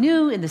someone I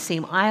knew in the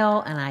same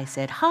aisle, and I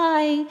said,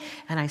 hi,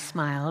 and I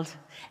smiled,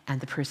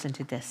 and the person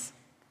did this.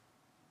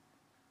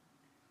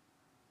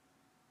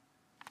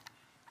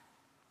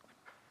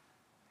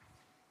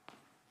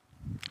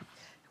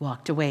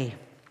 Walked away.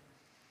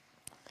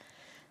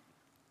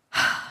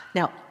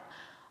 Now,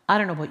 I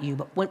don't know about you,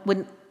 but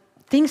when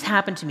things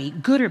happen to me,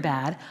 good or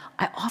bad,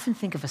 I often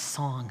think of a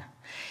song.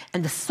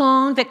 And the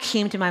song that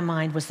came to my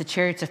mind was the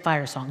Chariots of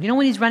Fire song. You know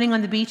when he's running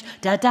on the beach?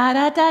 Da da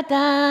da da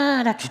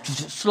da da,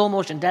 slow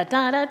motion, da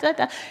da da da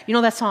da. You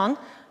know that song?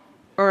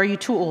 Or are you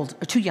too old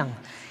or too young?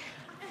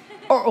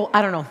 Or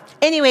I don't know.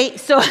 Anyway,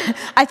 so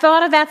I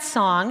thought of that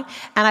song,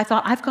 and I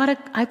thought I've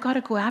got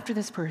to go after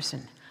this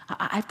person.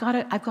 I've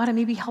got to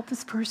maybe help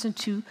this person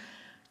to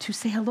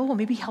say hello, or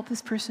maybe help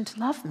this person to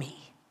love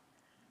me.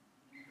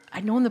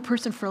 I'd known the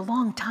person for a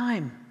long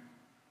time.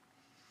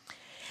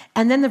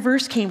 And then the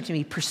verse came to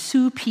me,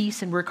 pursue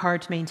peace and work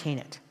hard to maintain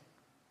it.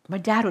 My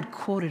dad would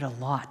quote it a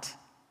lot.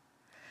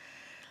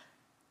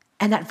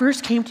 And that verse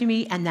came to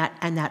me, and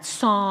that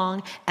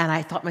song, and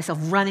I thought myself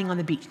running on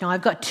the beach. Now,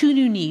 I've got 2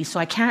 new knees, so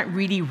I can't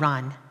really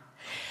run.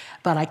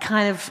 But I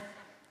kind of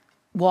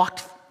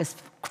walked as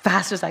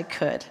fast as I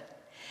could.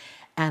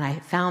 And I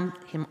found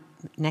him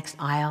next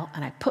aisle,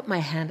 and I put my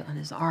hand on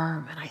his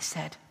arm, and I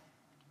said,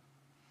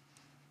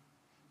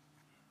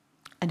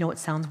 I know it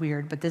sounds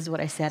weird, but this is what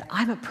I said.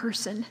 I'm a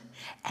person,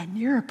 and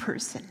you're a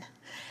person.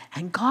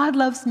 And God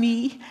loves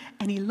me,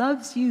 and he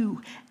loves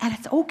you. And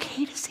it's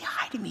okay to say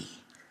hi to me.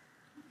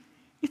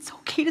 It's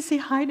okay to say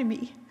hi to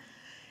me.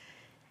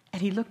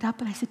 And he looked up,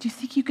 and I said, do you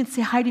think you can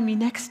say hi to me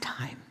next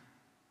time?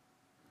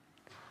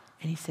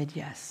 And he said,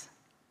 yes.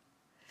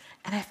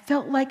 And I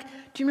felt like,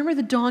 do you remember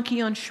the donkey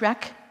on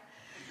Shrek?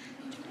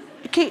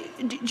 Okay,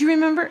 do you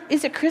remember?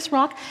 Is it Chris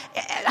Rock?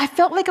 I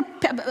felt like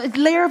a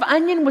layer of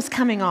onion was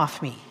coming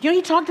off me. You know,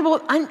 he talked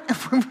about, do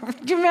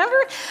you remember?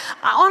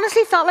 I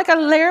honestly felt like a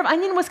layer of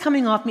onion was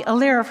coming off me, a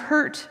layer of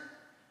hurt.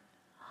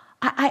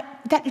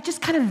 That it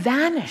just kind of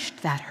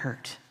vanished, that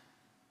hurt.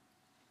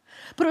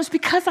 But it was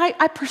because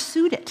I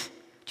pursued it.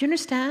 Do you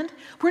understand?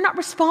 We're not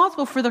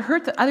responsible for the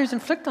hurt that others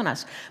inflict on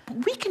us,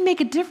 but we can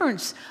make a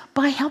difference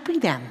by helping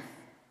them.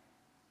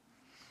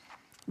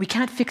 We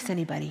can't fix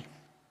anybody.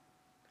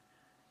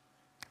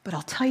 But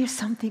I'll tell you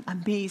something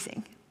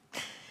amazing.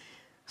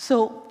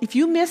 So if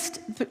you missed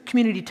the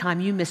community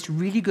time, you missed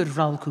really good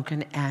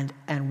Rollkuchen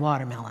and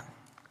watermelon.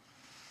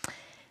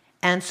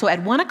 And so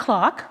at 1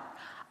 o'clock,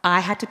 I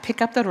had to pick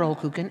up the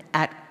Rollkuchen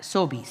at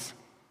Sobeys.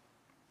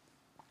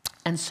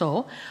 And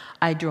so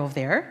I drove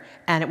there,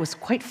 and it was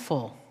quite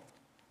full.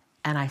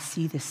 And I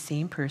see this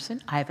same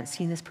person. I haven't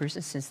seen this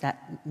person since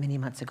that many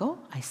months ago.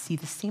 I see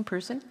the same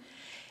person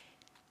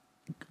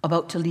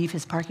about to leave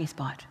his parking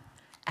spot.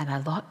 And I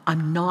thought,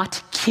 I'm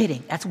not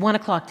kidding. That's 1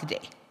 o'clock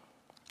today.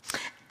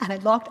 And I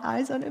locked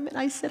eyes on him, and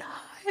I said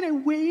hi, and I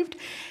waved,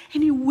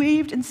 and he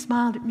waved and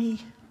smiled at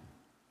me.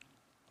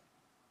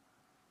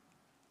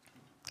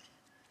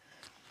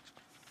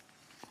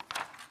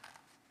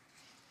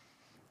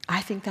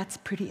 I think that's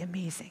pretty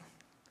amazing.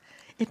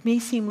 It may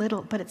seem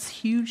little, but it's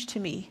huge to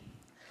me.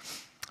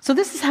 So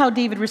this is how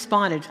David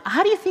responded.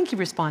 How do you think he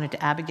responded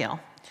to Abigail?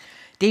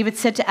 David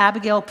said to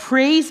Abigail,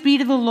 praise be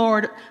to the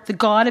Lord, the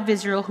God of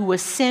Israel, who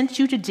has sent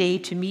you today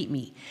to meet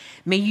me.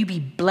 May you be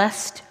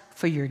blessed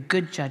for your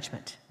good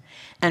judgment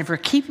and for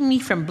keeping me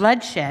from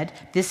bloodshed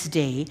this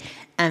day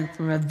and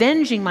from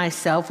avenging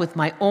myself with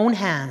my own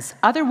hands.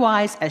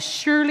 Otherwise, as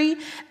surely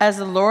as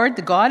the Lord,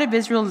 the God of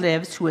Israel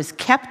lives, who has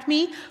kept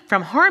me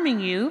from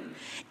harming you,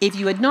 if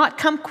you had not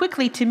come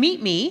quickly to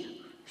meet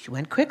me, she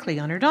went quickly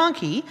on her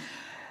donkey,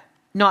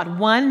 not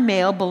one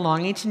male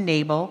belonging to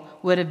Nabal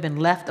would have been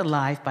left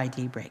alive by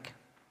daybreak.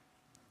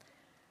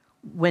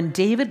 When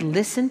David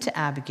listened to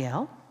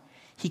Abigail,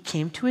 he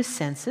came to his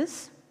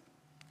senses.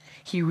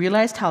 He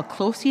realized how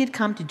close he had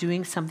come to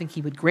doing something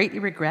he would greatly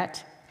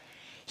regret.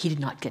 He did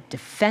not get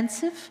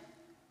defensive.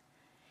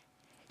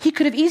 He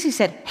could have easily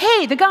said,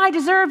 hey, the guy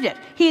deserved it.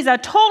 He's a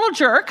total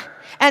jerk,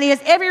 and he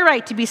has every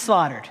right to be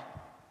slaughtered.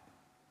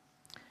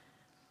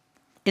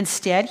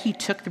 Instead, he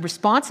took the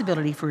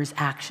responsibility for his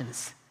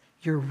actions.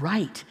 You're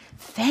right.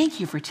 Thank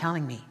you for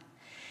telling me.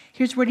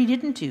 Here's what he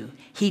didn't do.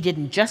 He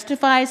didn't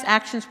justify his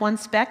actions one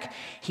speck.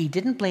 He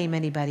didn't blame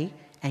anybody,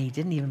 and he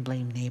didn't even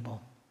blame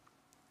Nabal.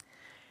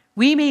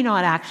 We may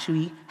not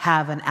actually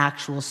have an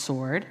actual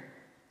sword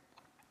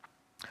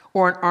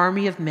or an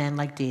army of men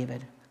like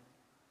David,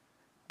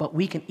 but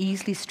we can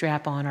easily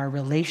strap on our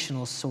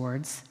relational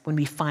swords when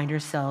we find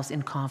ourselves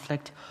in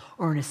conflict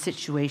or in a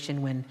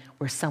situation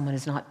where someone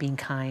is not being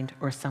kind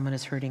or someone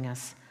is hurting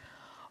us.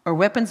 Our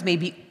weapons may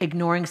be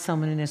ignoring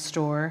someone in a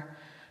store,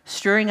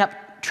 stirring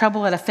up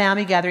trouble at a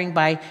family gathering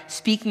by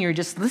speaking or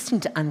just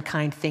listening to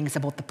unkind things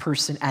about the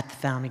person at the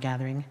family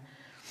gathering.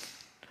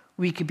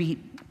 We could be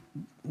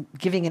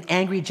giving an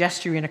angry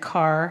gesture in a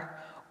car,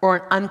 or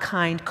an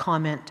unkind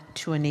comment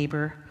to a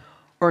neighbor,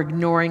 or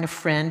ignoring a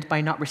friend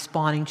by not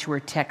responding to her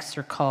texts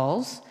or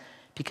calls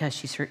because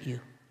she's hurt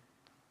you.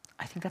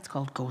 I think that's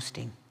called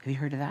ghosting. Have you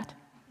heard of that?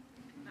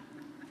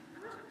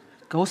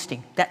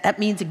 Ghosting. That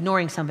means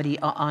ignoring somebody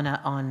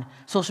on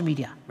social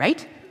media,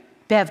 right?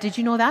 Bev, did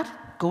you know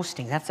that?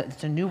 Ghosting.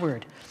 It's a new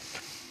word.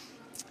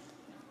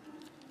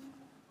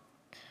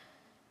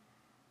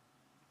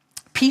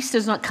 Peace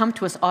does not come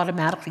to us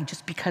automatically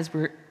just because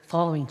we're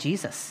following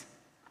Jesus.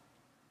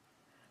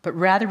 But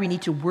rather, we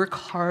need to work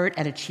hard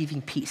at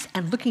achieving peace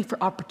and looking for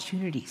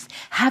opportunities,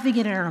 having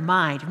it in our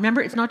mind.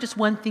 Remember, it's not just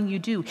one thing you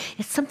do.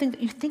 It's something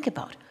that you think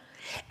about.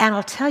 And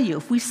I'll tell you,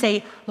 if we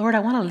say, Lord,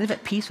 I want to live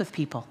at peace with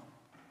people,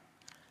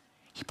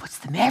 he puts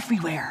them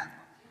everywhere.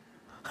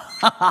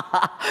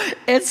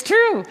 It's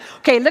true.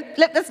 Okay,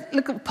 let's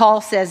look what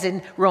Paul says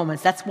in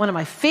Romans. That's one of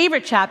my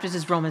favorite chapters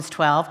is Romans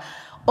 12.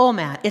 Oh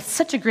man, it's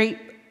such a great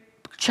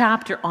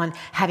chapter on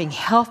having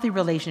healthy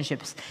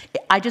relationships.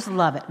 I just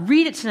love it.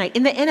 Read it tonight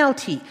in the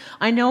NLT.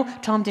 I know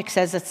Tom Dick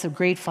says that's a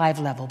grade 5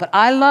 level, but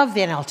I love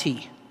the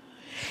NLT.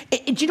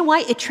 Do you know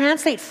why? It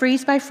translates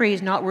phrase by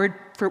phrase, not word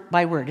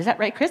by word. Is that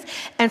right, Chris?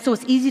 And so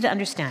it's easy to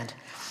understand.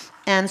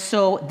 And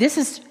so this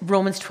is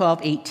Romans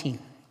 12:18.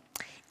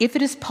 If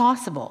it is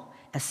possible,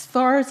 as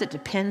far as it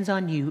depends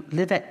on you,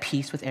 live at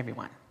peace with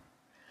everyone.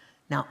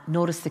 Now,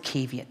 notice the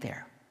caveat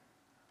there.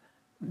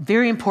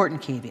 Very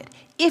important caveat.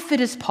 If it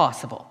is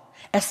possible,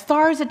 as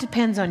far as it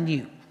depends on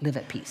you, live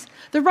at peace.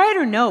 The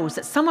writer knows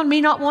that someone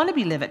may not want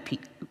to live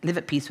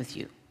at peace with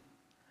you.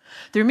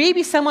 There may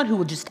be someone who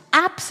will just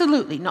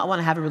absolutely not want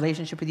to have a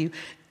relationship with you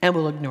and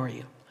will ignore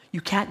you.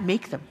 You can't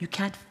make them. You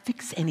can't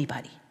fix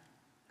anybody.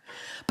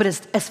 But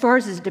as far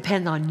as it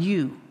depends on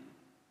you,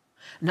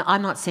 now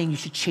I'm not saying you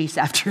should chase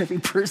after every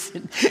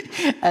person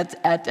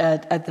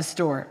at the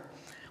store.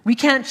 We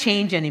can't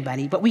change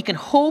anybody, but we can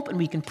hope and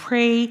we can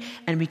pray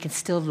and we can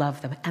still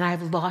love them. And I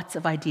have lots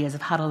of ideas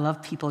of how to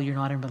love people you're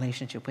not in a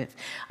relationship with.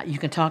 You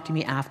can talk to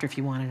me after if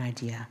you want an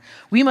idea.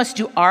 We must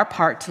do our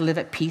part to live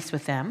at peace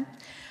with them.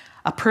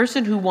 A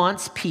person who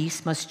wants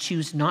peace must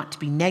choose not to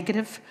be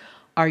negative,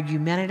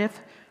 argumentative,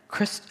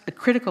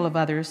 critical of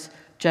others,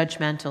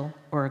 judgmental,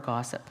 or a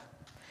gossip.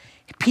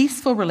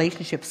 Peaceful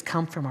relationships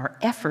come from our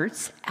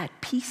efforts at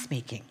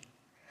peacemaking,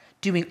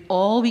 doing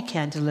all we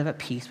can to live at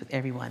peace with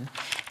everyone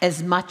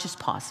as much as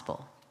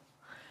possible.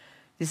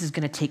 This is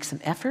going to take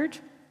some effort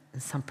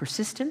and some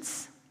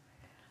persistence.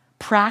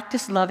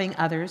 Practice loving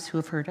others who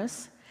have hurt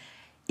us.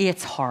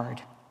 It's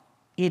hard.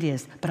 It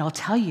is. But I'll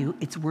tell you,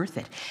 it's worth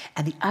it.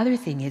 And the other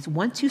thing is,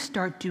 once you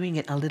start doing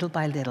it a little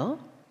by little,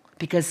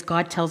 because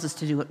God tells us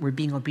to do it, we're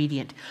being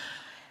obedient,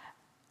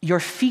 your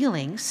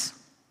feelings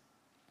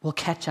will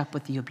catch up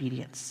with the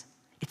obedience.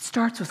 It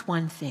starts with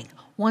one thing,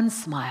 one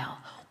smile,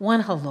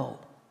 one hello.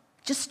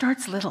 It just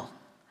starts little.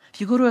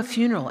 If you go to a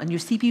funeral and you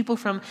see people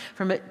from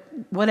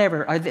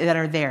whatever that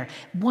are there,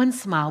 one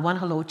smile, one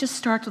hello, it just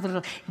starts with a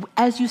little.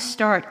 As you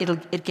start,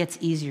 it gets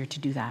easier to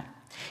do that.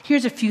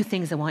 Here's a few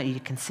things I want you to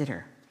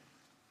consider.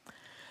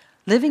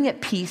 Living at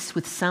peace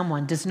with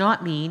someone does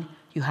not mean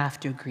you have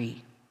to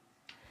agree.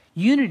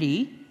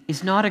 Unity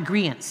is not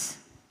agreeance.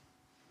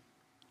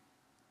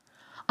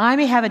 I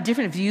may have a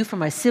different view from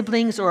my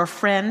siblings or a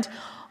friend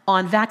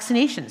on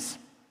vaccinations,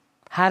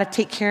 how to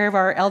take care of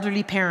our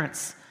elderly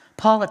parents,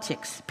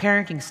 politics,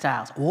 parenting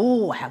styles.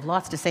 Oh, I have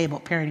lots to say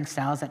about parenting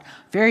styles that are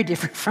very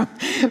different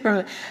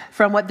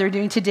from what they're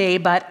doing today,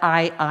 but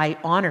I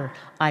honor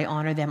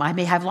them. I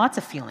may have lots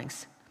of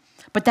feelings,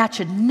 but that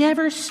should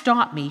never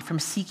stop me from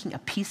seeking a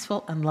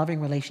peaceful and loving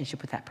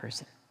relationship with that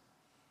person.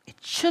 It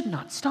should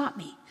not stop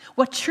me.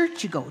 What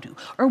church you go to,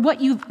 or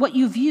what you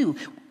view,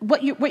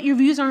 what your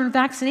views are on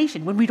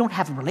vaccination. When we don't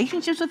have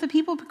relationships with the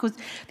people because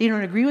they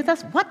don't agree with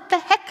us, what the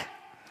heck?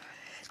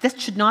 This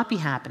should not be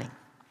happening.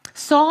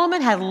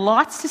 Solomon had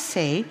lots to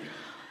say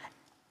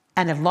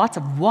and had lots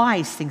of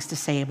wise things to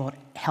say about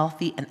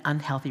healthy and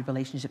unhealthy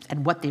relationships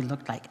and what they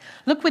looked like.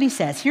 Look what he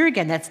says. Here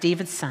again, that's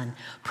David's son.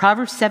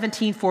 Proverbs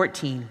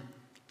 17:14.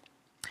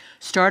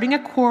 Starting a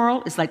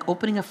quarrel is like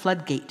opening a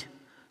floodgate,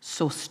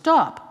 so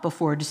stop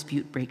before a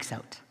dispute breaks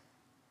out.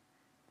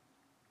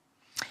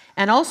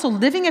 And also,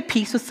 living at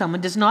peace with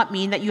someone does not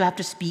mean that you have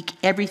to speak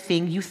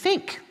everything you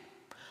think.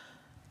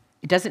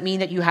 It doesn't mean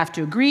that you have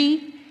to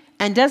agree,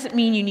 and doesn't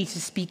mean you need to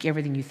speak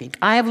everything you think.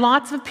 I have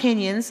lots of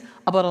opinions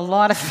about a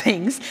lot of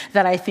things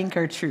that I think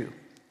are true.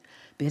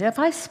 But if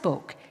I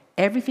spoke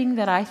everything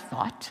that I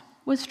thought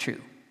was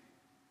true,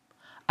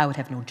 I would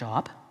have no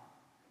job,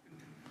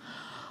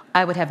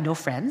 I would have no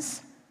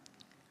friends,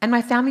 and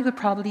my family would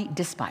probably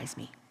despise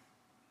me.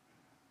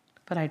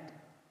 But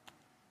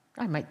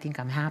I might think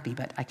I'm happy,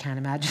 but I can't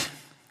imagine.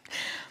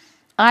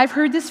 I've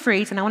heard this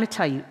phrase, and I want to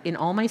tell you, in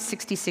all my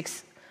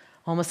 66,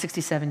 almost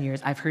 67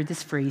 years, I've heard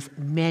this phrase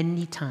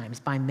many times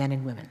by men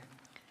and women.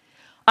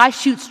 I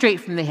shoot straight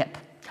from the hip.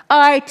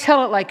 I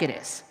tell it like it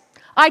is.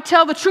 I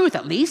tell the truth,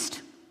 at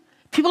least.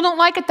 People don't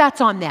like it,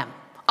 that's on them.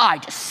 I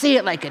just say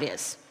it like it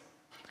is.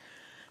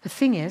 The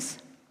thing is,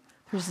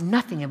 there's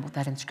nothing about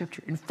that in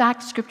Scripture. In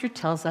fact, Scripture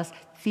tells us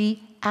the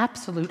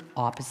absolute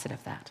opposite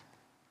of that.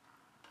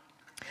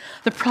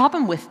 The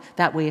problem with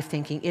that way of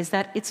thinking is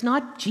that it's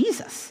not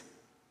Jesus.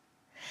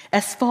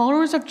 As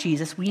followers of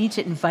Jesus, we need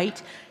to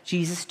invite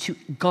Jesus to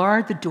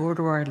guard the door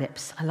to our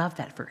lips. I love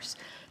that verse.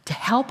 To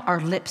help our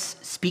lips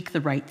speak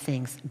the right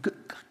things, good,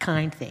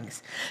 kind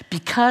things.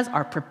 Because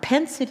our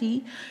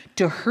propensity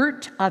to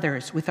hurt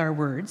others with our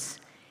words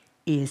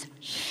is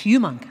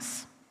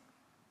humongous.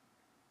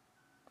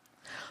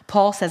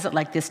 Paul says it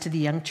like this to the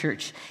young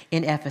church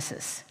in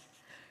Ephesus.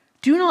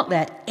 Do not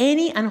let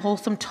any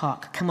unwholesome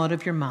talk come out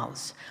of your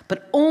mouths,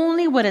 but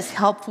only what is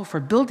helpful for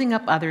building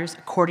up others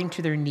according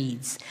to their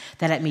needs,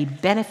 that it may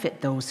benefit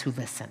those who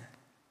listen.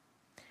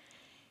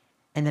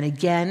 And then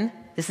again,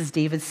 this is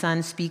David's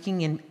son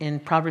speaking in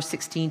Proverbs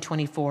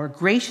 16:24.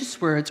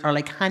 Gracious words are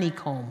like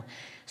honeycomb,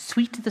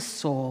 sweet to the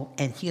soul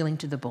and healing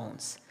to the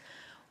bones.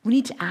 We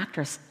need to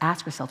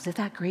ask ourselves, is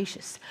that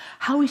gracious?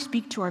 How we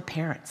speak to our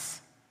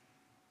parents,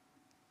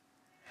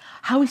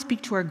 How we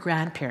speak to our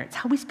grandparents,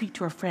 how we speak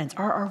to our friends.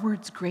 Are our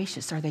words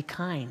gracious? Are they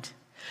kind?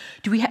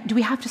 Do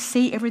we have to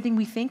say everything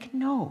we think?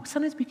 No.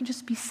 Sometimes we can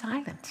just be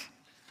silent.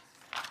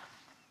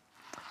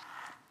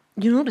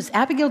 You notice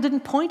Abigail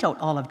didn't point out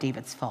all of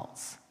David's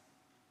faults.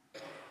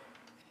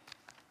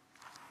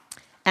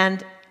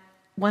 And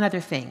one other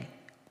thing.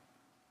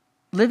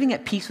 Living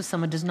at peace with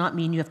someone does not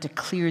mean you have to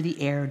clear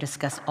the air and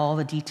discuss all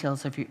the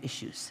details of your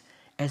issues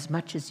as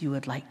much as you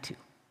would like to.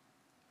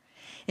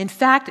 In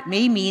fact, it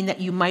may mean that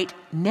you might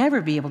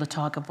never be able to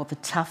talk about the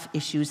tough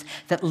issues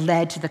that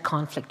led to the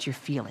conflict you're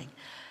feeling.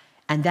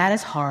 And that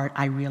is hard,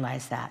 I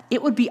realize that.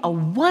 It would be a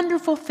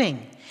wonderful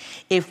thing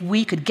if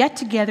we could get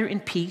together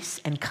in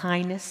peace and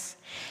kindness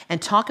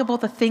and talk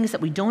about the things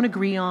that we don't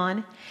agree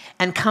on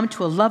and come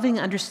to a loving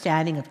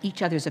understanding of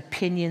each other's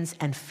opinions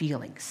and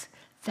feelings.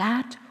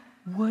 That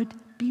would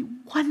be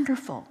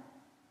wonderful.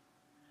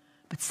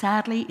 But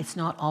sadly, it's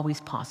not always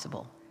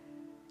possible.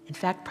 In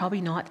fact,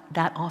 probably not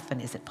that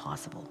often is it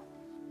possible.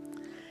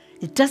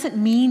 It doesn't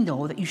mean,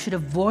 though, that you should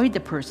avoid the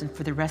person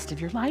for the rest of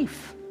your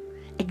life.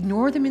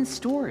 Ignore them in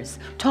stores.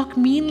 Talk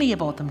meanly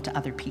about them to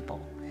other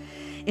people.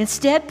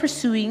 Instead,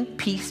 pursuing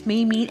peace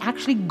may mean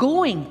actually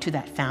going to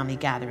that family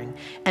gathering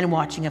and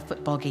watching a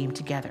football game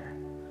together.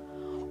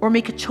 Or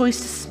make a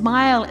choice to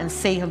smile and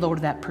say hello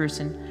to that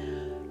person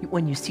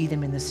when you see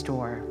them in the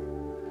store.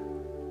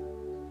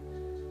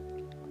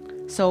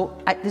 So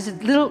there's a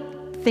little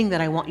thing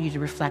that I want you to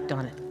reflect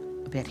on it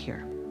a bit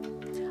here.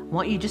 I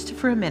want you just to,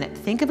 for a minute,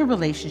 think of a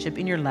relationship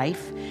in your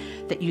life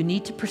that you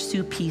need to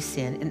pursue peace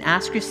in and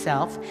ask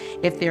yourself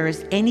if there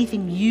is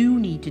anything you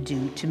need to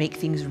do to make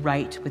things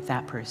right with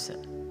that person.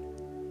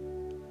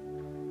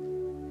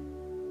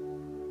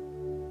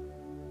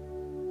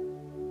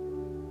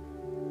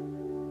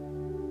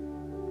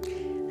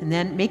 And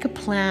then make a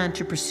plan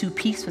to pursue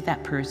peace with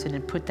that person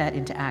and put that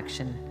into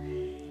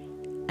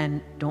action.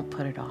 And don't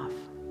put it off.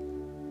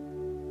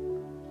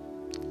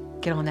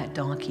 Get on that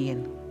donkey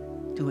and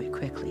do it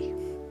quickly.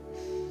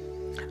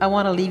 I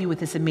want to leave you with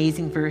this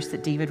amazing verse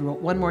that David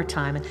wrote one more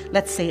time, and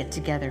let's say it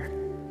together.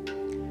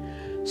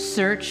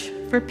 Search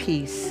for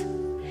peace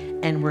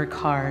and work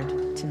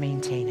hard to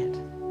maintain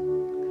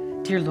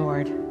it. Dear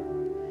Lord,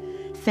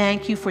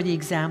 thank you for the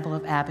example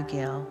of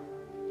Abigail.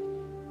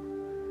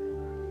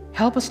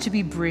 Help us to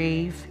be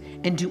brave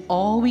and do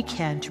all we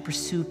can to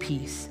pursue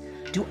peace.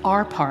 Do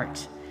our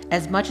part,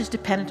 as much as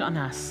dependent on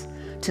us,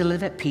 to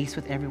live at peace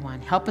with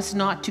everyone. Help us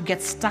not to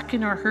get stuck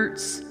in our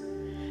hurts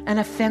and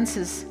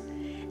offenses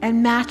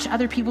and match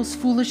other people's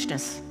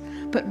foolishness,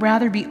 but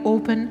rather be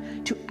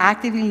open to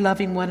actively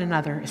loving one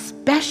another,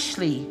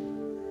 especially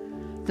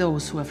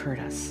those who have hurt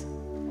us.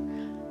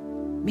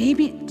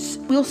 Maybe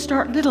we'll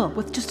start little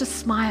with just a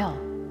smile.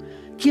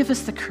 Give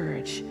us the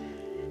courage.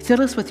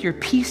 Fill us with your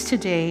peace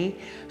today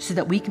so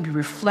that we can be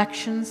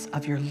reflections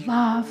of your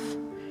love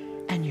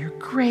and your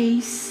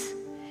grace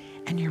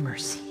and your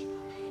mercy.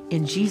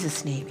 In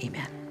Jesus' name,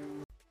 amen.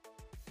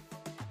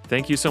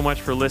 Thank you so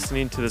much for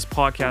listening to this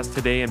podcast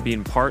today and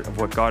being part of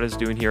what God is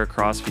doing here at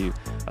Crossview.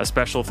 A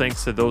special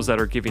thanks to those that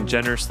are giving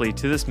generously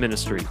to this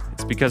ministry.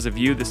 It's because of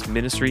you this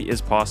ministry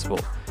is possible.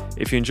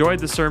 If you enjoyed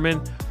the sermon,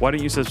 why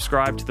don't you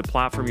subscribe to the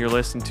platform you're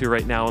listening to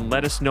right now and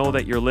let us know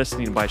that you're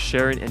listening by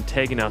sharing and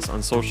tagging us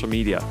on social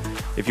media.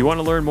 If you want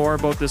to learn more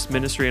about this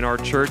ministry in our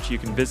church, you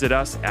can visit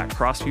us at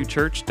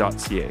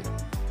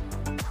crossviewchurch.ca.